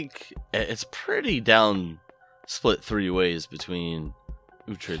me? Like, it's pretty down, split 3 ways between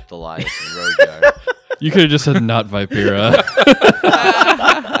Uhtred, Thalias, and Rogiar. You could have just said not Vipera.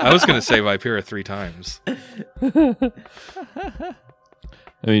 I was going to say Vipera 3 times. I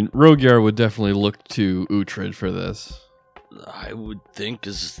mean, Rogiar would definitely look to Uhtred for this. I would think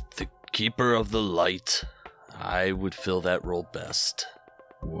as the keeper of the light, I would fill that role best.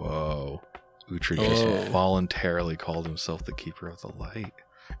 Whoa. Uhtred just voluntarily called himself the keeper of the light.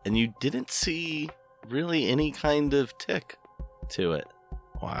 And you didn't see really any kind of tick to it.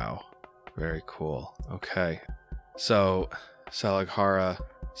 Wow. Very cool. Okay. So, Salighara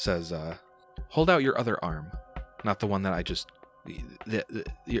says, hold out your other arm. Not the one that I just...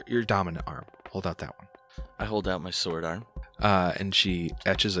 your dominant arm. Hold out that one. I hold out my sword arm. And she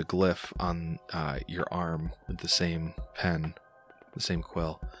etches a glyph on your arm with the same pen, the same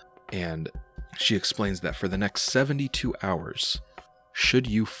quill. And she explains that for the next 72 hours, should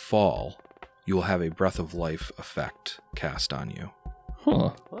you fall, you will have a breath of life effect cast on you.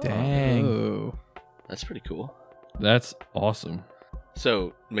 Huh. Dang. Oh, That's pretty cool. that's awesome.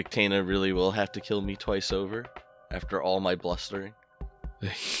 So, Mictana really will have to kill me twice over after all my blustering?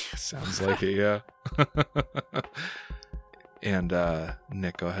 Sounds like it, yeah. And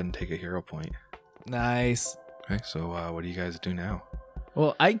Nick, go ahead and take a hero point. Nice. Okay, so what do you guys do now?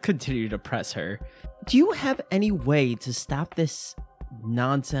 Well, I continue to press her. Do you have any way to stop this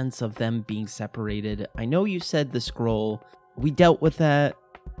nonsense of them being separated? I know you said the scroll. We dealt with that.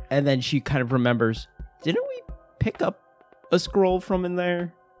 And then she kind of remembers, didn't we pick up a scroll from in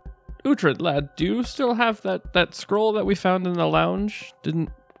there? Uhtred, lad, do you still have that scroll that we found in the lounge?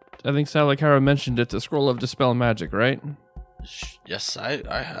 I think Salighara mentioned it's a scroll of Dispel Magic, right? Yes,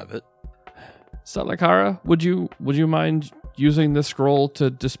 I have it. Salighara, would you mind using this scroll to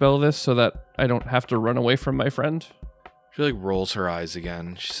dispel this so that I don't have to run away from my friend? She like rolls her eyes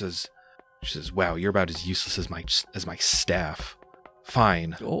again. She says, "Wow, you're about as useless as my staff."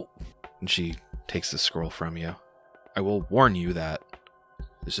 Fine. Oh. And she takes the scroll from you. I will warn you that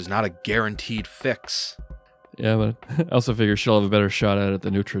this is not a guaranteed fix. Yeah, but I also figure she'll have a better shot at it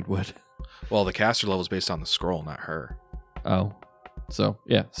than Uhtred would. Well, the caster level is based on the scroll, not her. Oh. So,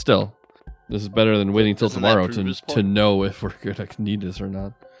 yeah, still. This is better than waiting till Doesn't that tomorrow prove his to point? know if we're gonna need this or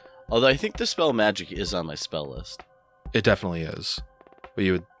not. Although I think Dispel Magic is on my spell list. It definitely is. But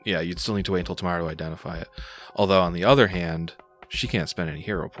you'd still need to wait until tomorrow to identify it. Although on the other hand, she can't spend any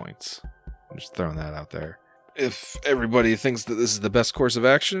hero points. I'm just throwing that out there. If everybody thinks that this is the best course of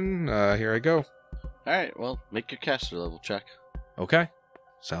action, here I go. Alright, well, make your caster level check. Okay.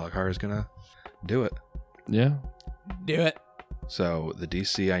 Salakar is gonna do it. Yeah. Do it. So the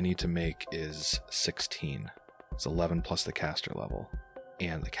DC I need to make is 16. It's 11 plus the caster level.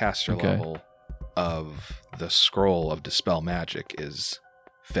 And the caster Okay. level of the scroll of Dispel Magic is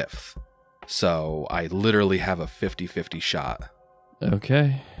 5th. So I literally have a 50-50 shot.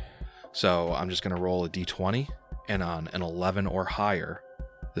 Okay. So I'm just going to roll a d20, and on an 11 or higher,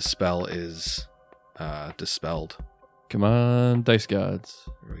 the spell is dispelled. Come on, dice gods.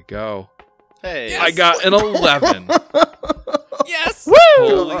 Here we go. Hey! I got an 11. Yes.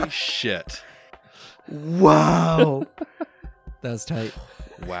 Holy shit. Wow. That was tight.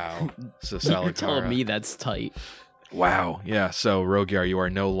 Wow. So You're telling Salakara. me that's tight. Wow. Yeah. So Rogyar, you are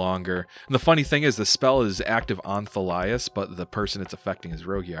no longer. And the funny thing is, the spell is active on Thalias, but the person it's affecting is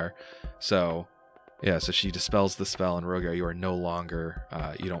Rogyar. So, yeah. So she dispels the spell, and Rogyar, you are no longer.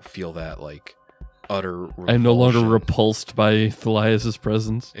 You don't feel that like utter. I'm no longer revulsion. repulsed by Thalias'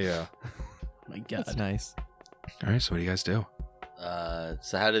 presence. Yeah. My God. That's nice. All right. So what do you guys do?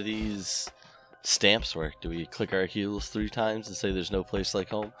 So how do these stamps work? Do we click our heels 3 times and say there's no place like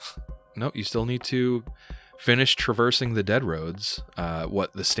home? No, you still need to finish traversing the dead roads.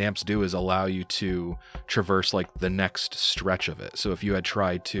 What the stamps do is allow you to traverse like the next stretch of it. So if you had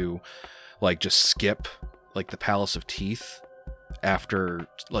tried to like just skip like the Palace of Teeth after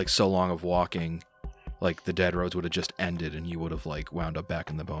like so long of walking, like the dead roads would have just ended and you would have like wound up back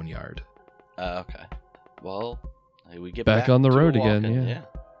in the boneyard. Okay. Well, we get Back on the to road again, walking, yeah.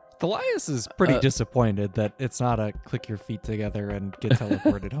 Thalias is pretty Uh, disappointed that it's not a click your feet together and get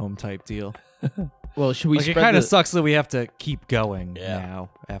teleported home type deal. Well, should we Like, it spread kind of the... sucks that we have to keep going Yeah. now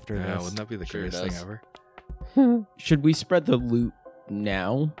after Yeah, this. wouldn't that be the Sure greatest thing does. ever? Should we spread the loot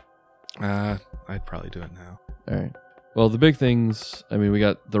now? I'd probably do it now. All right. Well, the big things, I mean, we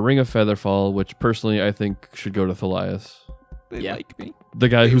got the Ring of Featherfall, which personally I think should go to Thalias. They Yeah. like me. The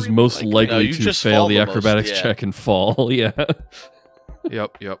guy who's really most like me. likely No, you to just fail fall the the most, acrobatics yeah. check and fall. Yeah.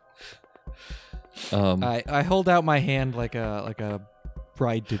 Yep. I hold out my hand like a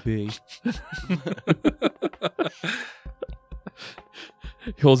bride to be.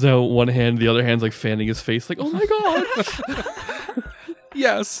 He holds out one hand, the other hand's like fanning his face, like, oh my God.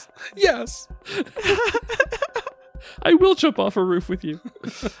 Yes. I will jump off a roof with you.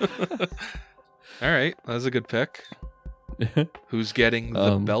 All right, that's a good pick. Who's getting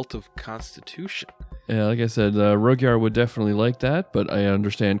the Belt of Constitution? Yeah, like I said, Rogyar would definitely like that, but I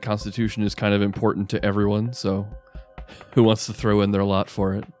understand Constitution is kind of important to everyone, so who wants to throw in their lot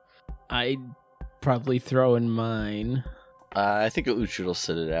for it? I'd probably throw in mine. I think Uhtred will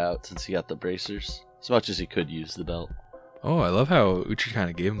sit it out since he got the bracers. As much as he could use the belt. Oh, I love how Uhtred kind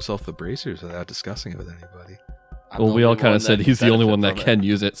of gave himself the bracers without discussing it with anybody. I'm Well, the we all only kind one of said that he's the only benefit one that from can it.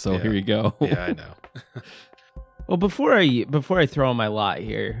 use it, so Yeah. here you go. Yeah, I know. Well, before I throw in my lot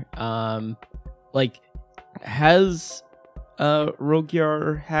here, like, has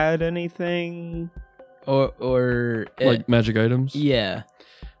Rogyar had anything, or Like magic items? yeah,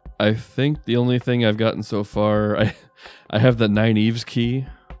 I think the only thing I've gotten so far, I have the Nine Eves key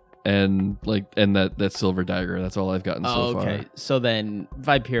and that silver dagger. That's all I've gotten so far. okay. So then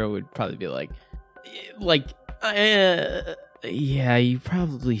Vipera would probably be like, yeah, you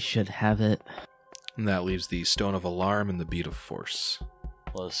probably should have it. And that leaves the Stone of Alarm and the Bead of Force.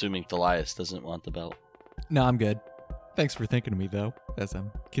 Well, assuming Thalias doesn't want the belt. No, I'm good. Thanks for thinking of me, though, as I'm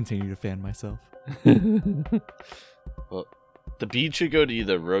continuing to fan myself. Well, the bead should go to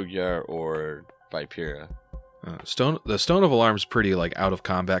either Rogyar or Vipera. The Stone of Alarm is pretty like out of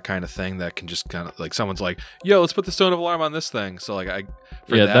combat kind of thing that can just kind of like someone's like, "Yo, let's put the Stone of Alarm on this thing." So like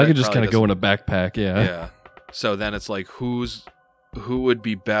Yeah, that it could just probably kind of go in doesn't- a backpack. Yeah. Yeah. So then it's like who would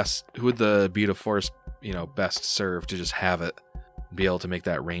be best? Who would the Bead of Force best serve to just have it, be able to make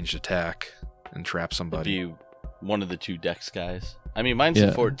that ranged attack and trap It'd somebody? be one of the 2 Dex guys. I mean, mine's Yeah.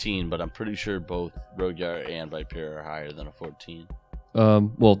 a 14, but I'm pretty sure both Rogyar and Vipera are higher than a 14.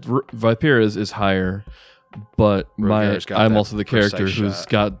 Well, Vipera is higher, but Rogyar's got I'm that also the character precise who's shot.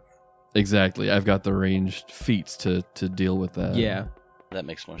 got exactly. I've got the ranged feats to deal with that. Yeah. That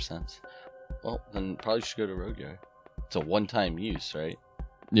makes more sense. Well, then probably should go to Rogyar. It's a one-time use, right?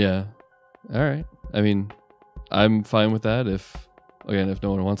 Yeah. All right. I mean, I'm fine with that if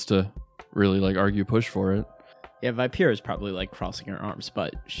no one wants to really like argue push for it. Yeah, Viper is probably like crossing her arms,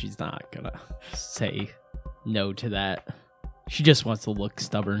 but she's not gonna say no to that. She just wants to look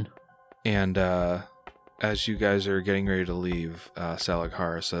stubborn. And as you guys are getting ready to leave,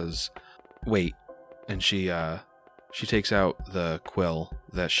 Salaghara says, "Wait," and she takes out the quill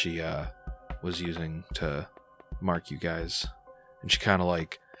that she was using to mark you guys, and she kind of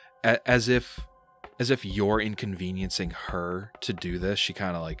like, as if you're inconveniencing her to do this, she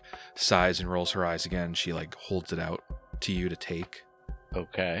kind of like sighs and rolls her eyes again. She like holds it out to you to take.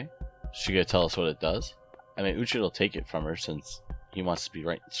 Okay. She gonna tell us what it does? I mean, Uhtred will take it from her since he wants to be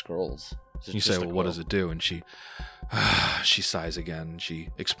writing scrolls. You say, well, what does it do? And she sighs again. She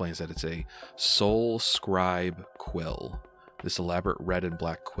explains that it's a soul scribe quill. This elaborate red and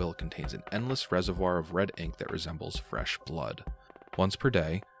black quill contains an endless reservoir of red ink that resembles fresh blood. Once per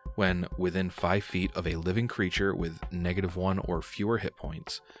day, when within 5 feet of a living creature with -1 or fewer hit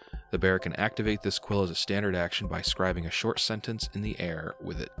points, the bearer can activate this quill as a standard action by scribing a short sentence in the air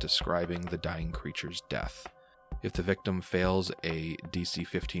with it describing the dying creature's death. If the victim fails a DC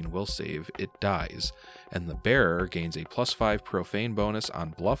 15 will save, it dies, and the bearer gains a +5 profane bonus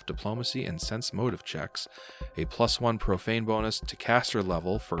on bluff, diplomacy, and sense motive checks, a +1 profane bonus to caster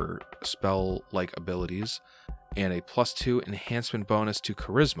level for spell-like abilities, and a +2 enhancement bonus to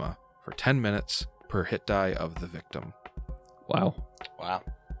charisma for 10 minutes per hit die of the victim. Wow. Wow.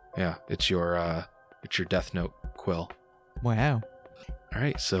 Yeah, it's your Death Note quill. Wow. All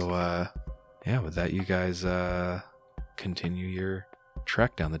right, so yeah, with that, you guys continue your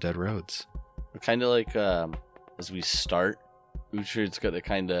trek down the dead roads. We're kind of like, as we start, Uhtred's got to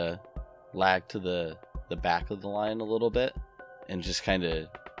kind of lag to the back of the line a little bit and just kind of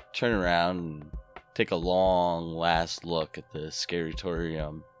turn around and take a long last look at the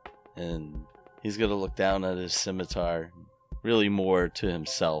Scaritorium. And he's going to look down at his scimitar, really more to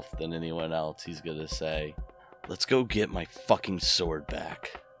himself than anyone else. He's going to say, "Let's go get my fucking sword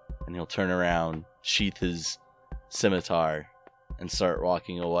back." And he'll turn around, sheath his scimitar, and start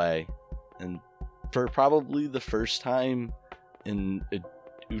walking away. And for probably the first time in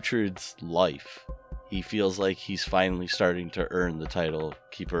Uhtred's life, he feels like he's finally starting to earn the title of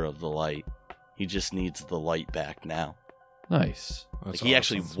Keeper of the Light. He just needs the light back now. Nice. Like, he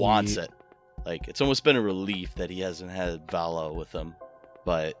actually wants it. Like, it's almost been a relief that he hasn't had Vala with him.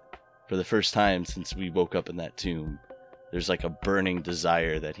 But for the first time since we woke up in that tomb, there's like a burning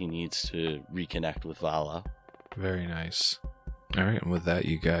desire that he needs to reconnect with Vala. Very nice. All right, and with that,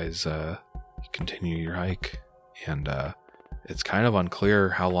 you guys continue your hike, and it's kind of unclear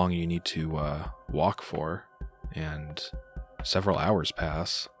how long you need to walk for, and several hours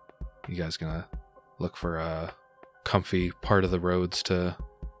pass. You guys gonna look for a comfy part of the roads to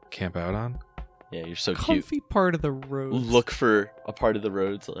camp out on? Yeah, you're so Comfy cute. part of the road. Look for a part of the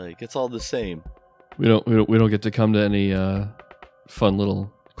roads, like it's all the same. We don't get to come to any fun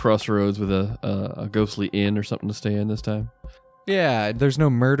little crossroads with a ghostly inn or something to stay in this time. Yeah, there's no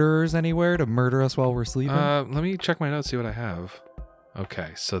murderers anywhere to murder us while we're sleeping. Let me check my notes, see what I have.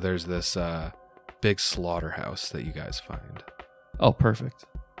 Okay, so there's this big slaughterhouse that you guys find. Oh, perfect.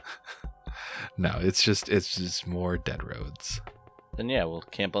 No, it's just more dead roads. Then yeah, we'll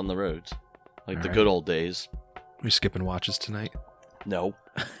camp on the roads, like All the right. good old days. We're skipping watches tonight. No.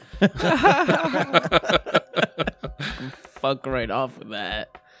 Fuck right off with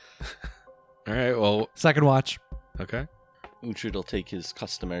that. All right, well, Second watch. okay. Uhtred will take his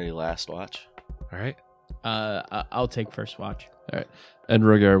customary last watch. All right. I'll take first watch. And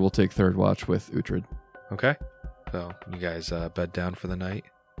Rogar will take third watch with Uhtred. Okay. So you guys bed down for the night.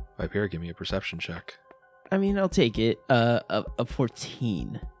 Viper, give me a perception check. I mean, I'll take it. A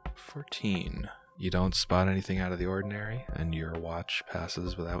 14. 14. You don't spot anything out of the ordinary, and your watch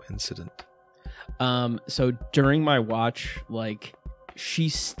passes without incident. So during my watch, like,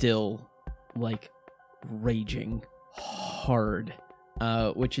 she's still like raging hard,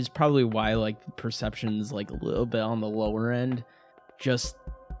 which is probably why like the perception's like a little bit on the lower end. Just,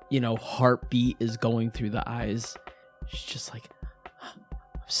 heartbeat is going through the eyes. She's just like, "I'm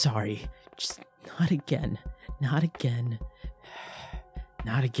sorry, just not again, not again,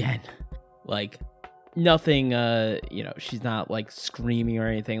 not again." Like, nothing, she's not like screaming or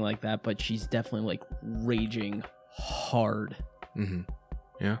anything like that, but she's definitely like raging hard. Mm-hmm.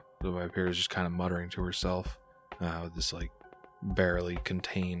 Yeah. The Viper is just kind of muttering to herself with this like barely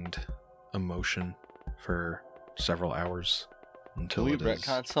contained emotion for several hours until Can we it is.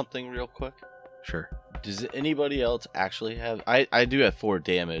 retcon something real quick? Sure. Does anybody else actually have... I do have 4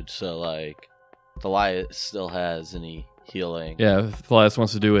 damage, so like Thalias still has any healing. Yeah, if Thalias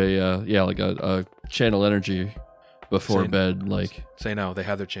wants to do a channel energy before Say- bed, like Say no. They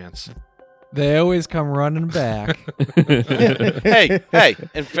have their chance. They always come running back. Hey,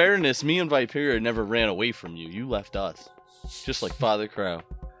 in fairness, me and Viperia never ran away from you. You left us. Just like Father Crow.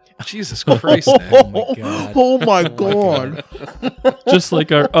 Jesus Christ, Nick. Oh my god. Oh my god. Just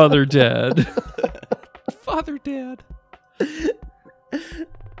like our other dad. Father Dad.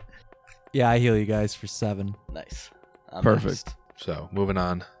 Yeah, I heal you guys for 7. Nice. I'm Perfect. next. So, moving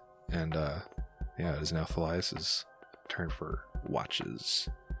on. And, yeah, it is now Thalias' turn for watches.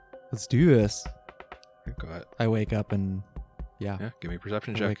 Let's do this. Okay, go ahead. I wake up and Yeah, give me a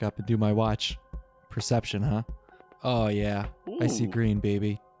perception I check. wake up and do my watch. Perception, huh? Oh yeah. I see Ooh. green,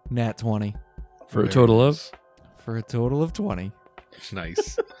 baby. Nat 20 For a total of? for a total of 20.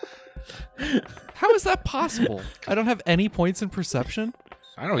 Nice. How is that possible? I don't have any points in perception.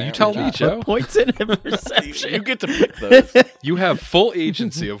 I don't know. You Apparently tell me, not. Joe. Points in You perception. get to pick those. You have full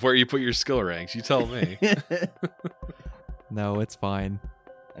agency of where you put your skill ranks. You tell me. No, it's fine.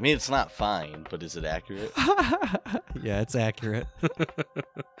 I mean, it's not fine, but is it accurate? Yeah, it's accurate.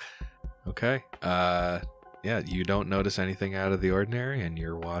 Okay. Yeah, you don't notice anything out of the ordinary, and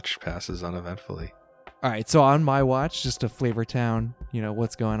your watch passes uneventfully. All right, so on my watch, just to flavor town,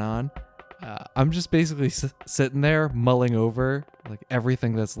 what's going on. I'm just basically sitting there mulling over like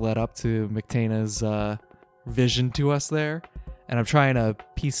everything that's led up to McTana's vision to us there, and I'm trying to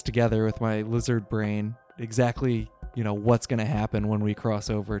piece together with my lizard brain exactly what's gonna happen when we cross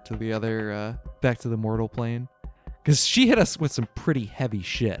over to the other back to the mortal plane, because she hit us with some pretty heavy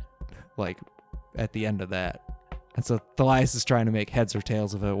shit like at the end of that. And so Thalias is trying to make heads or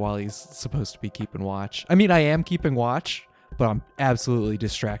tails of it while he's supposed to be keeping watch. I mean, I am keeping watch, but I'm absolutely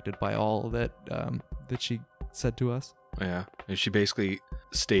distracted by all that that she said to us. Yeah, and she basically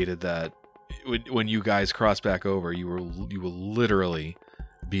stated that when you guys cross back over, you will literally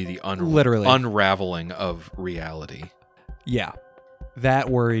be the Literally. unraveling of reality. Yeah, that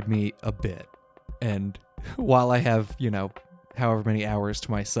worried me a bit. And while I have, however many hours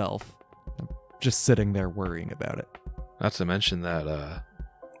to myself, I'm just sitting there worrying about it. Not to mention that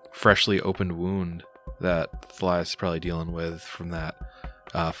freshly opened wound that Thalias is probably dealing with from that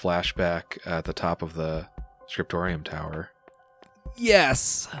flashback at the top of the Scriptorium Tower.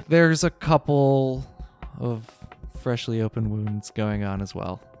 Yes, there's a couple of freshly open wounds going on as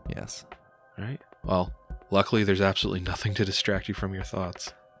well. Yes. All right. Well, luckily there's absolutely nothing to distract you from your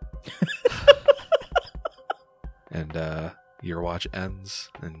thoughts. And your watch ends,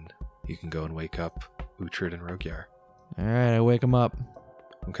 and you can go and wake up Uhtred and Rogyar. All right, I wake him up.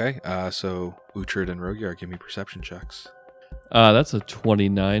 Okay, so Uhtred and Rogyar, give me perception checks. That's a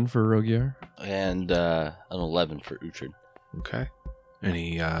 29 for Rogyar. And an 11 for Uhtred. Okay.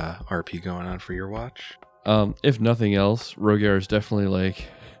 Any RP going on for your watch? If nothing else, Rogyar is definitely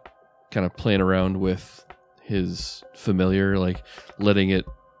kind of playing around with his familiar, letting it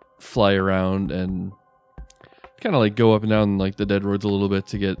fly around and kind of go up and down the dead roads a little bit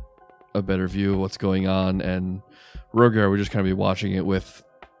to get a better view of what's going on. And Rogyar would just kind of be watching it with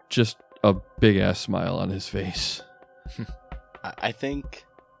just a big ass smile on his face. I think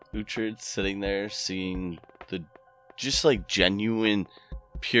Uhtred's sitting there seeing the just genuine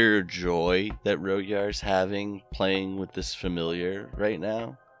pure joy that Rogyar's having playing with this familiar right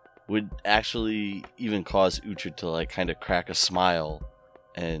now would actually even cause Uhtred to kind of crack a smile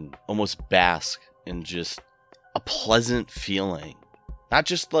and almost bask in just a pleasant feeling. Not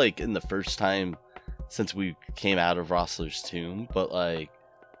just in the first time since we came out of Rossler's tomb, but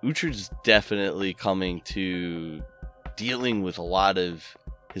Uhtred's definitely coming to dealing with a lot of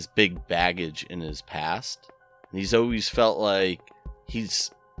his big baggage in his past. And he's always felt like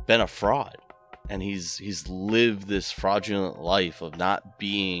he's been a fraud, and he's lived this fraudulent life of not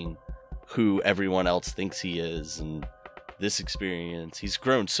being who everyone else thinks he is. And this experience, he's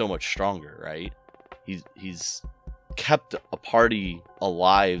grown so much stronger, right? He's kept a party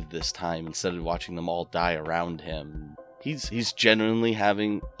alive this time instead of watching them all die around him. He's genuinely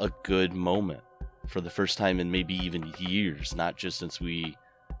having a good moment for the first time in maybe even years, not just since we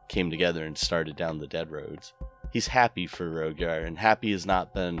came together and started down the dead roads. He's happy for Rogyar, and happy has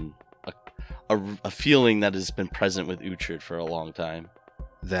not been a feeling that has been present with Uhtred for a long time.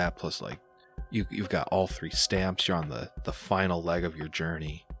 That plus you've got all 3 stamps. You're on the final leg of your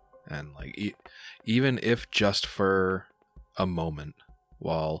journey, and even if just for a moment,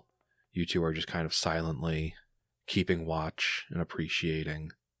 while you two are just kind of silently keeping watch and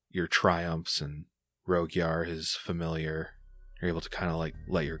appreciating your triumphs, and Rogyar, his familiar, you're able to kind of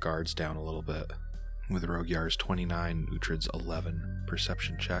let your guards down a little bit. With Rogyar's 29, Uhtred's 11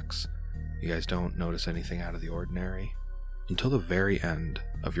 perception checks, you guys don't notice anything out of the ordinary until the very end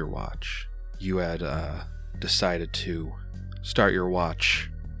of your watch. You had decided to start your watch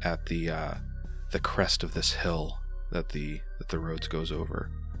at the the crest of this hill that the roads goes over.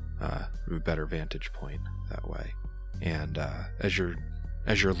 A better vantage point that way. And as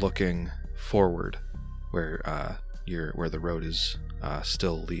you're looking forward, where the road is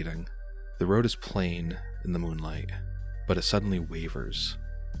still leading, the road is plain in the moonlight, but it suddenly wavers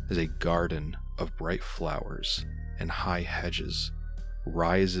as a garden of bright flowers and high hedges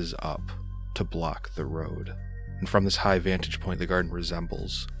rises up to block the road. And from this high vantage point, the garden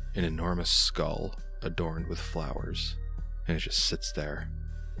resembles an enormous skull adorned with flowers, and it just sits there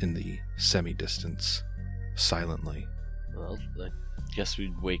in the semi-distance, silently. Well, I guess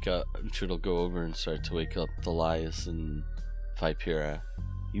we'd wake up. I'm sure it'll go over and start to wake up Thalias and Vipera.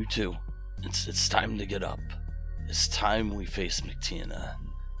 You two, it's time to get up. It's time we face McTina and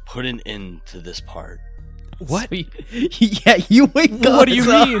put an end to this part. What? So yeah, you wake up. What do you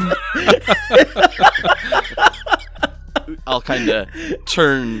mean? I'll kind of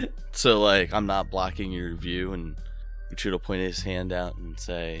turn so like I'm not blocking your view, and Uhtred will point his hand out and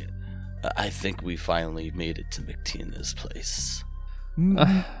say, I think we finally made it to McTina's place.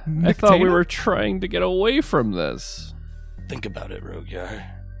 I thought we were trying to get away from this. Think about it, Rogyar.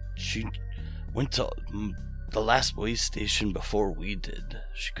 She went to the last way station before we did.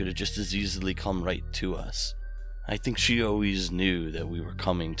 She could have just as easily come right to us. I think she always knew that we were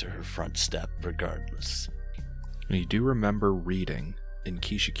coming to her front step regardless. And you do remember reading in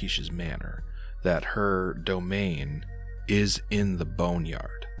Kisha Kisha's manor that her domain is in the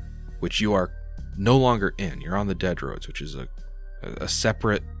Boneyard, which you are no longer in. You're on the Dead Roads, which is a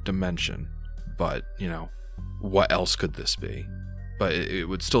separate dimension. But, what else could this be? But it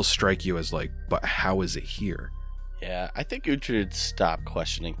would still strike you as like, but how is it here? Yeah, I think Uhtred stopped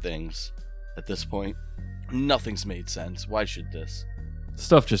questioning things at this point. Nothing's made sense. Why should this?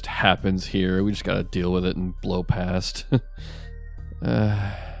 Stuff just happens here. We just gotta deal with it and blow past.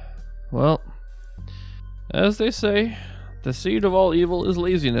 Well, as they say, the seed of all evil is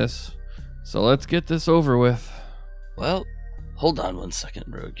laziness. So let's get this over with. Well, hold on one second,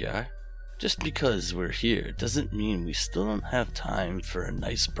 Rogyar. Just because we're here doesn't mean we still don't have time for a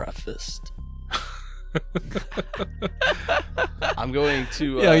nice breakfast. I'm going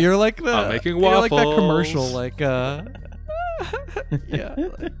to... Yeah, you're like the... I'm making You're like that waffles. commercial, like, yeah.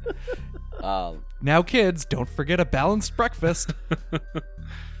 Now, kids, don't forget a balanced breakfast.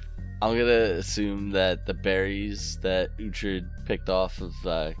 I'm going to assume that the berries that Uhtred picked off of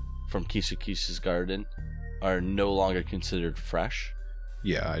from Kisha Kisha's garden are no longer considered fresh.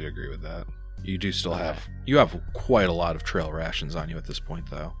 Yeah, I'd agree with that. You do still have quite a lot of trail rations on you at this point,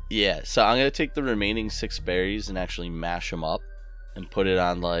 though. Yeah, so I'm going to take the remaining 6 berries and actually mash them up and put it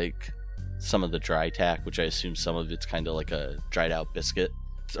on, like, some of the dry tack, which I assume some of it's kind of like a dried out biscuit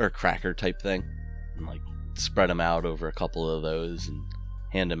or cracker type thing. And, like, spread them out over a couple of those and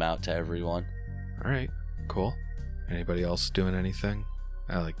hand them out to everyone. All right, cool. Anybody else doing anything?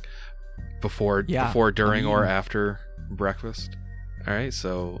 Before, during, or after breakfast? All right,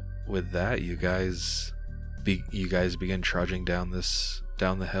 so with that, you guys begin trudging down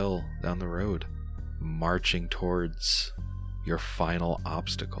the hill, down the road, marching towards your final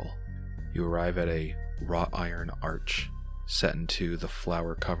obstacle. You arrive at a wrought iron arch set into the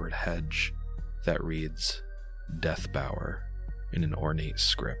flower-covered hedge that reads Death Bower in an ornate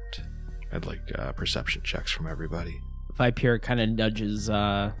script. I'd like perception checks from everybody. Vipera kind of nudges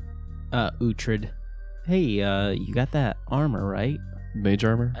Uhtred. Hey, you got that armor, right? Mage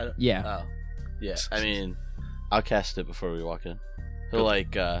armor? Yeah. Oh, yeah. I mean, I'll cast it before we walk in. He'll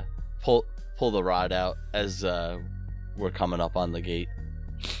like pull the rod out as we're coming up on the gate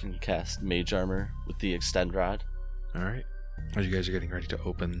and cast mage armor with the extend rod. All right. As you guys are getting ready to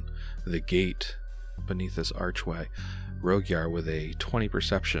open the gate beneath this archway, Rogyar, with a 20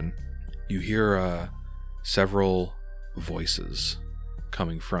 perception, you hear several voices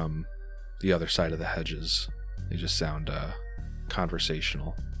coming from the other side of the hedges. They just sound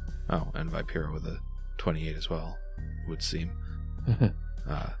conversational. Oh, and Vipera with a 28 as well, would seem.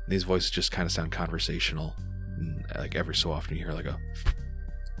 These voices just kind of sound conversational. And, like, every so often you hear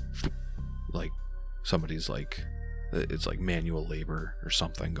like somebody's like, it's like manual labor or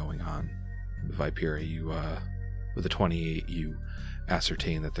something going on. Vipera, you with a 28, you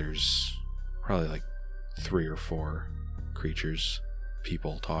ascertain that there's probably like 3 or 4 creatures,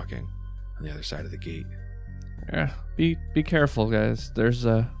 people talking on the other side of the gate. Yeah, be careful, guys. There's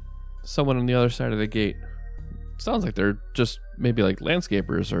someone on the other side of the gate. Sounds like they're just maybe like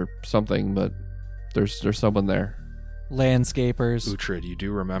landscapers or something, but there's someone there. Landscapers. Uhtred, you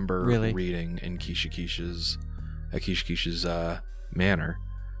do remember reading in Kisha Kisha's manor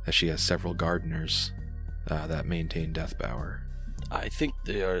that she has several gardeners that maintain Death Bower. I think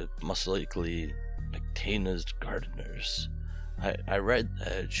they are most likely Mictena's gardeners. I read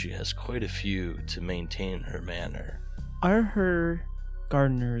that she has quite a few to maintain her manor. Are her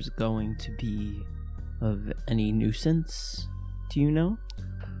gardeners going to be of any nuisance? Do you know?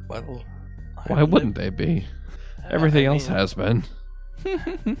 Well, Why wouldn't they be? Everything else has been.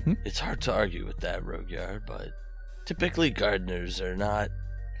 It's hard to argue with that, Rogyar, but typically gardeners are not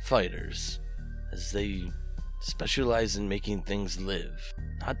fighters, as they specialize in making things live,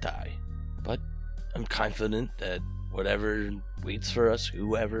 not die. But I'm confident that whatever waits for us,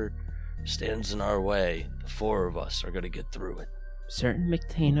 whoever stands in our way, the four of us are going to get through it. Certain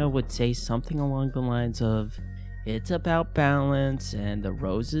Mictena would say something along the lines of, it's about balance, and the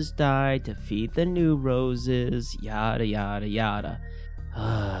roses die to feed the new roses, yada yada yada.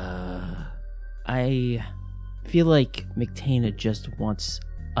 I feel like Mictena just wants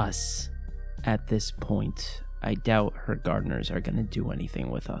us at this point. I doubt her gardeners are going to do anything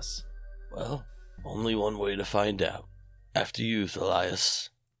with us. Well, only one way to find out. After you, Thalias.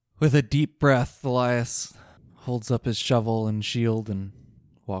 With a deep breath, Elias holds up his shovel and shield and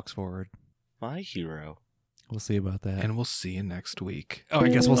walks forward. My hero. We'll see about that. And we'll see you next week. I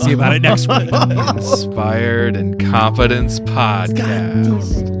guess we'll see about it next week. Inspired Incompetence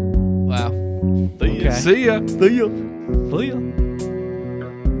Podcast. Wow. See ya. See ya.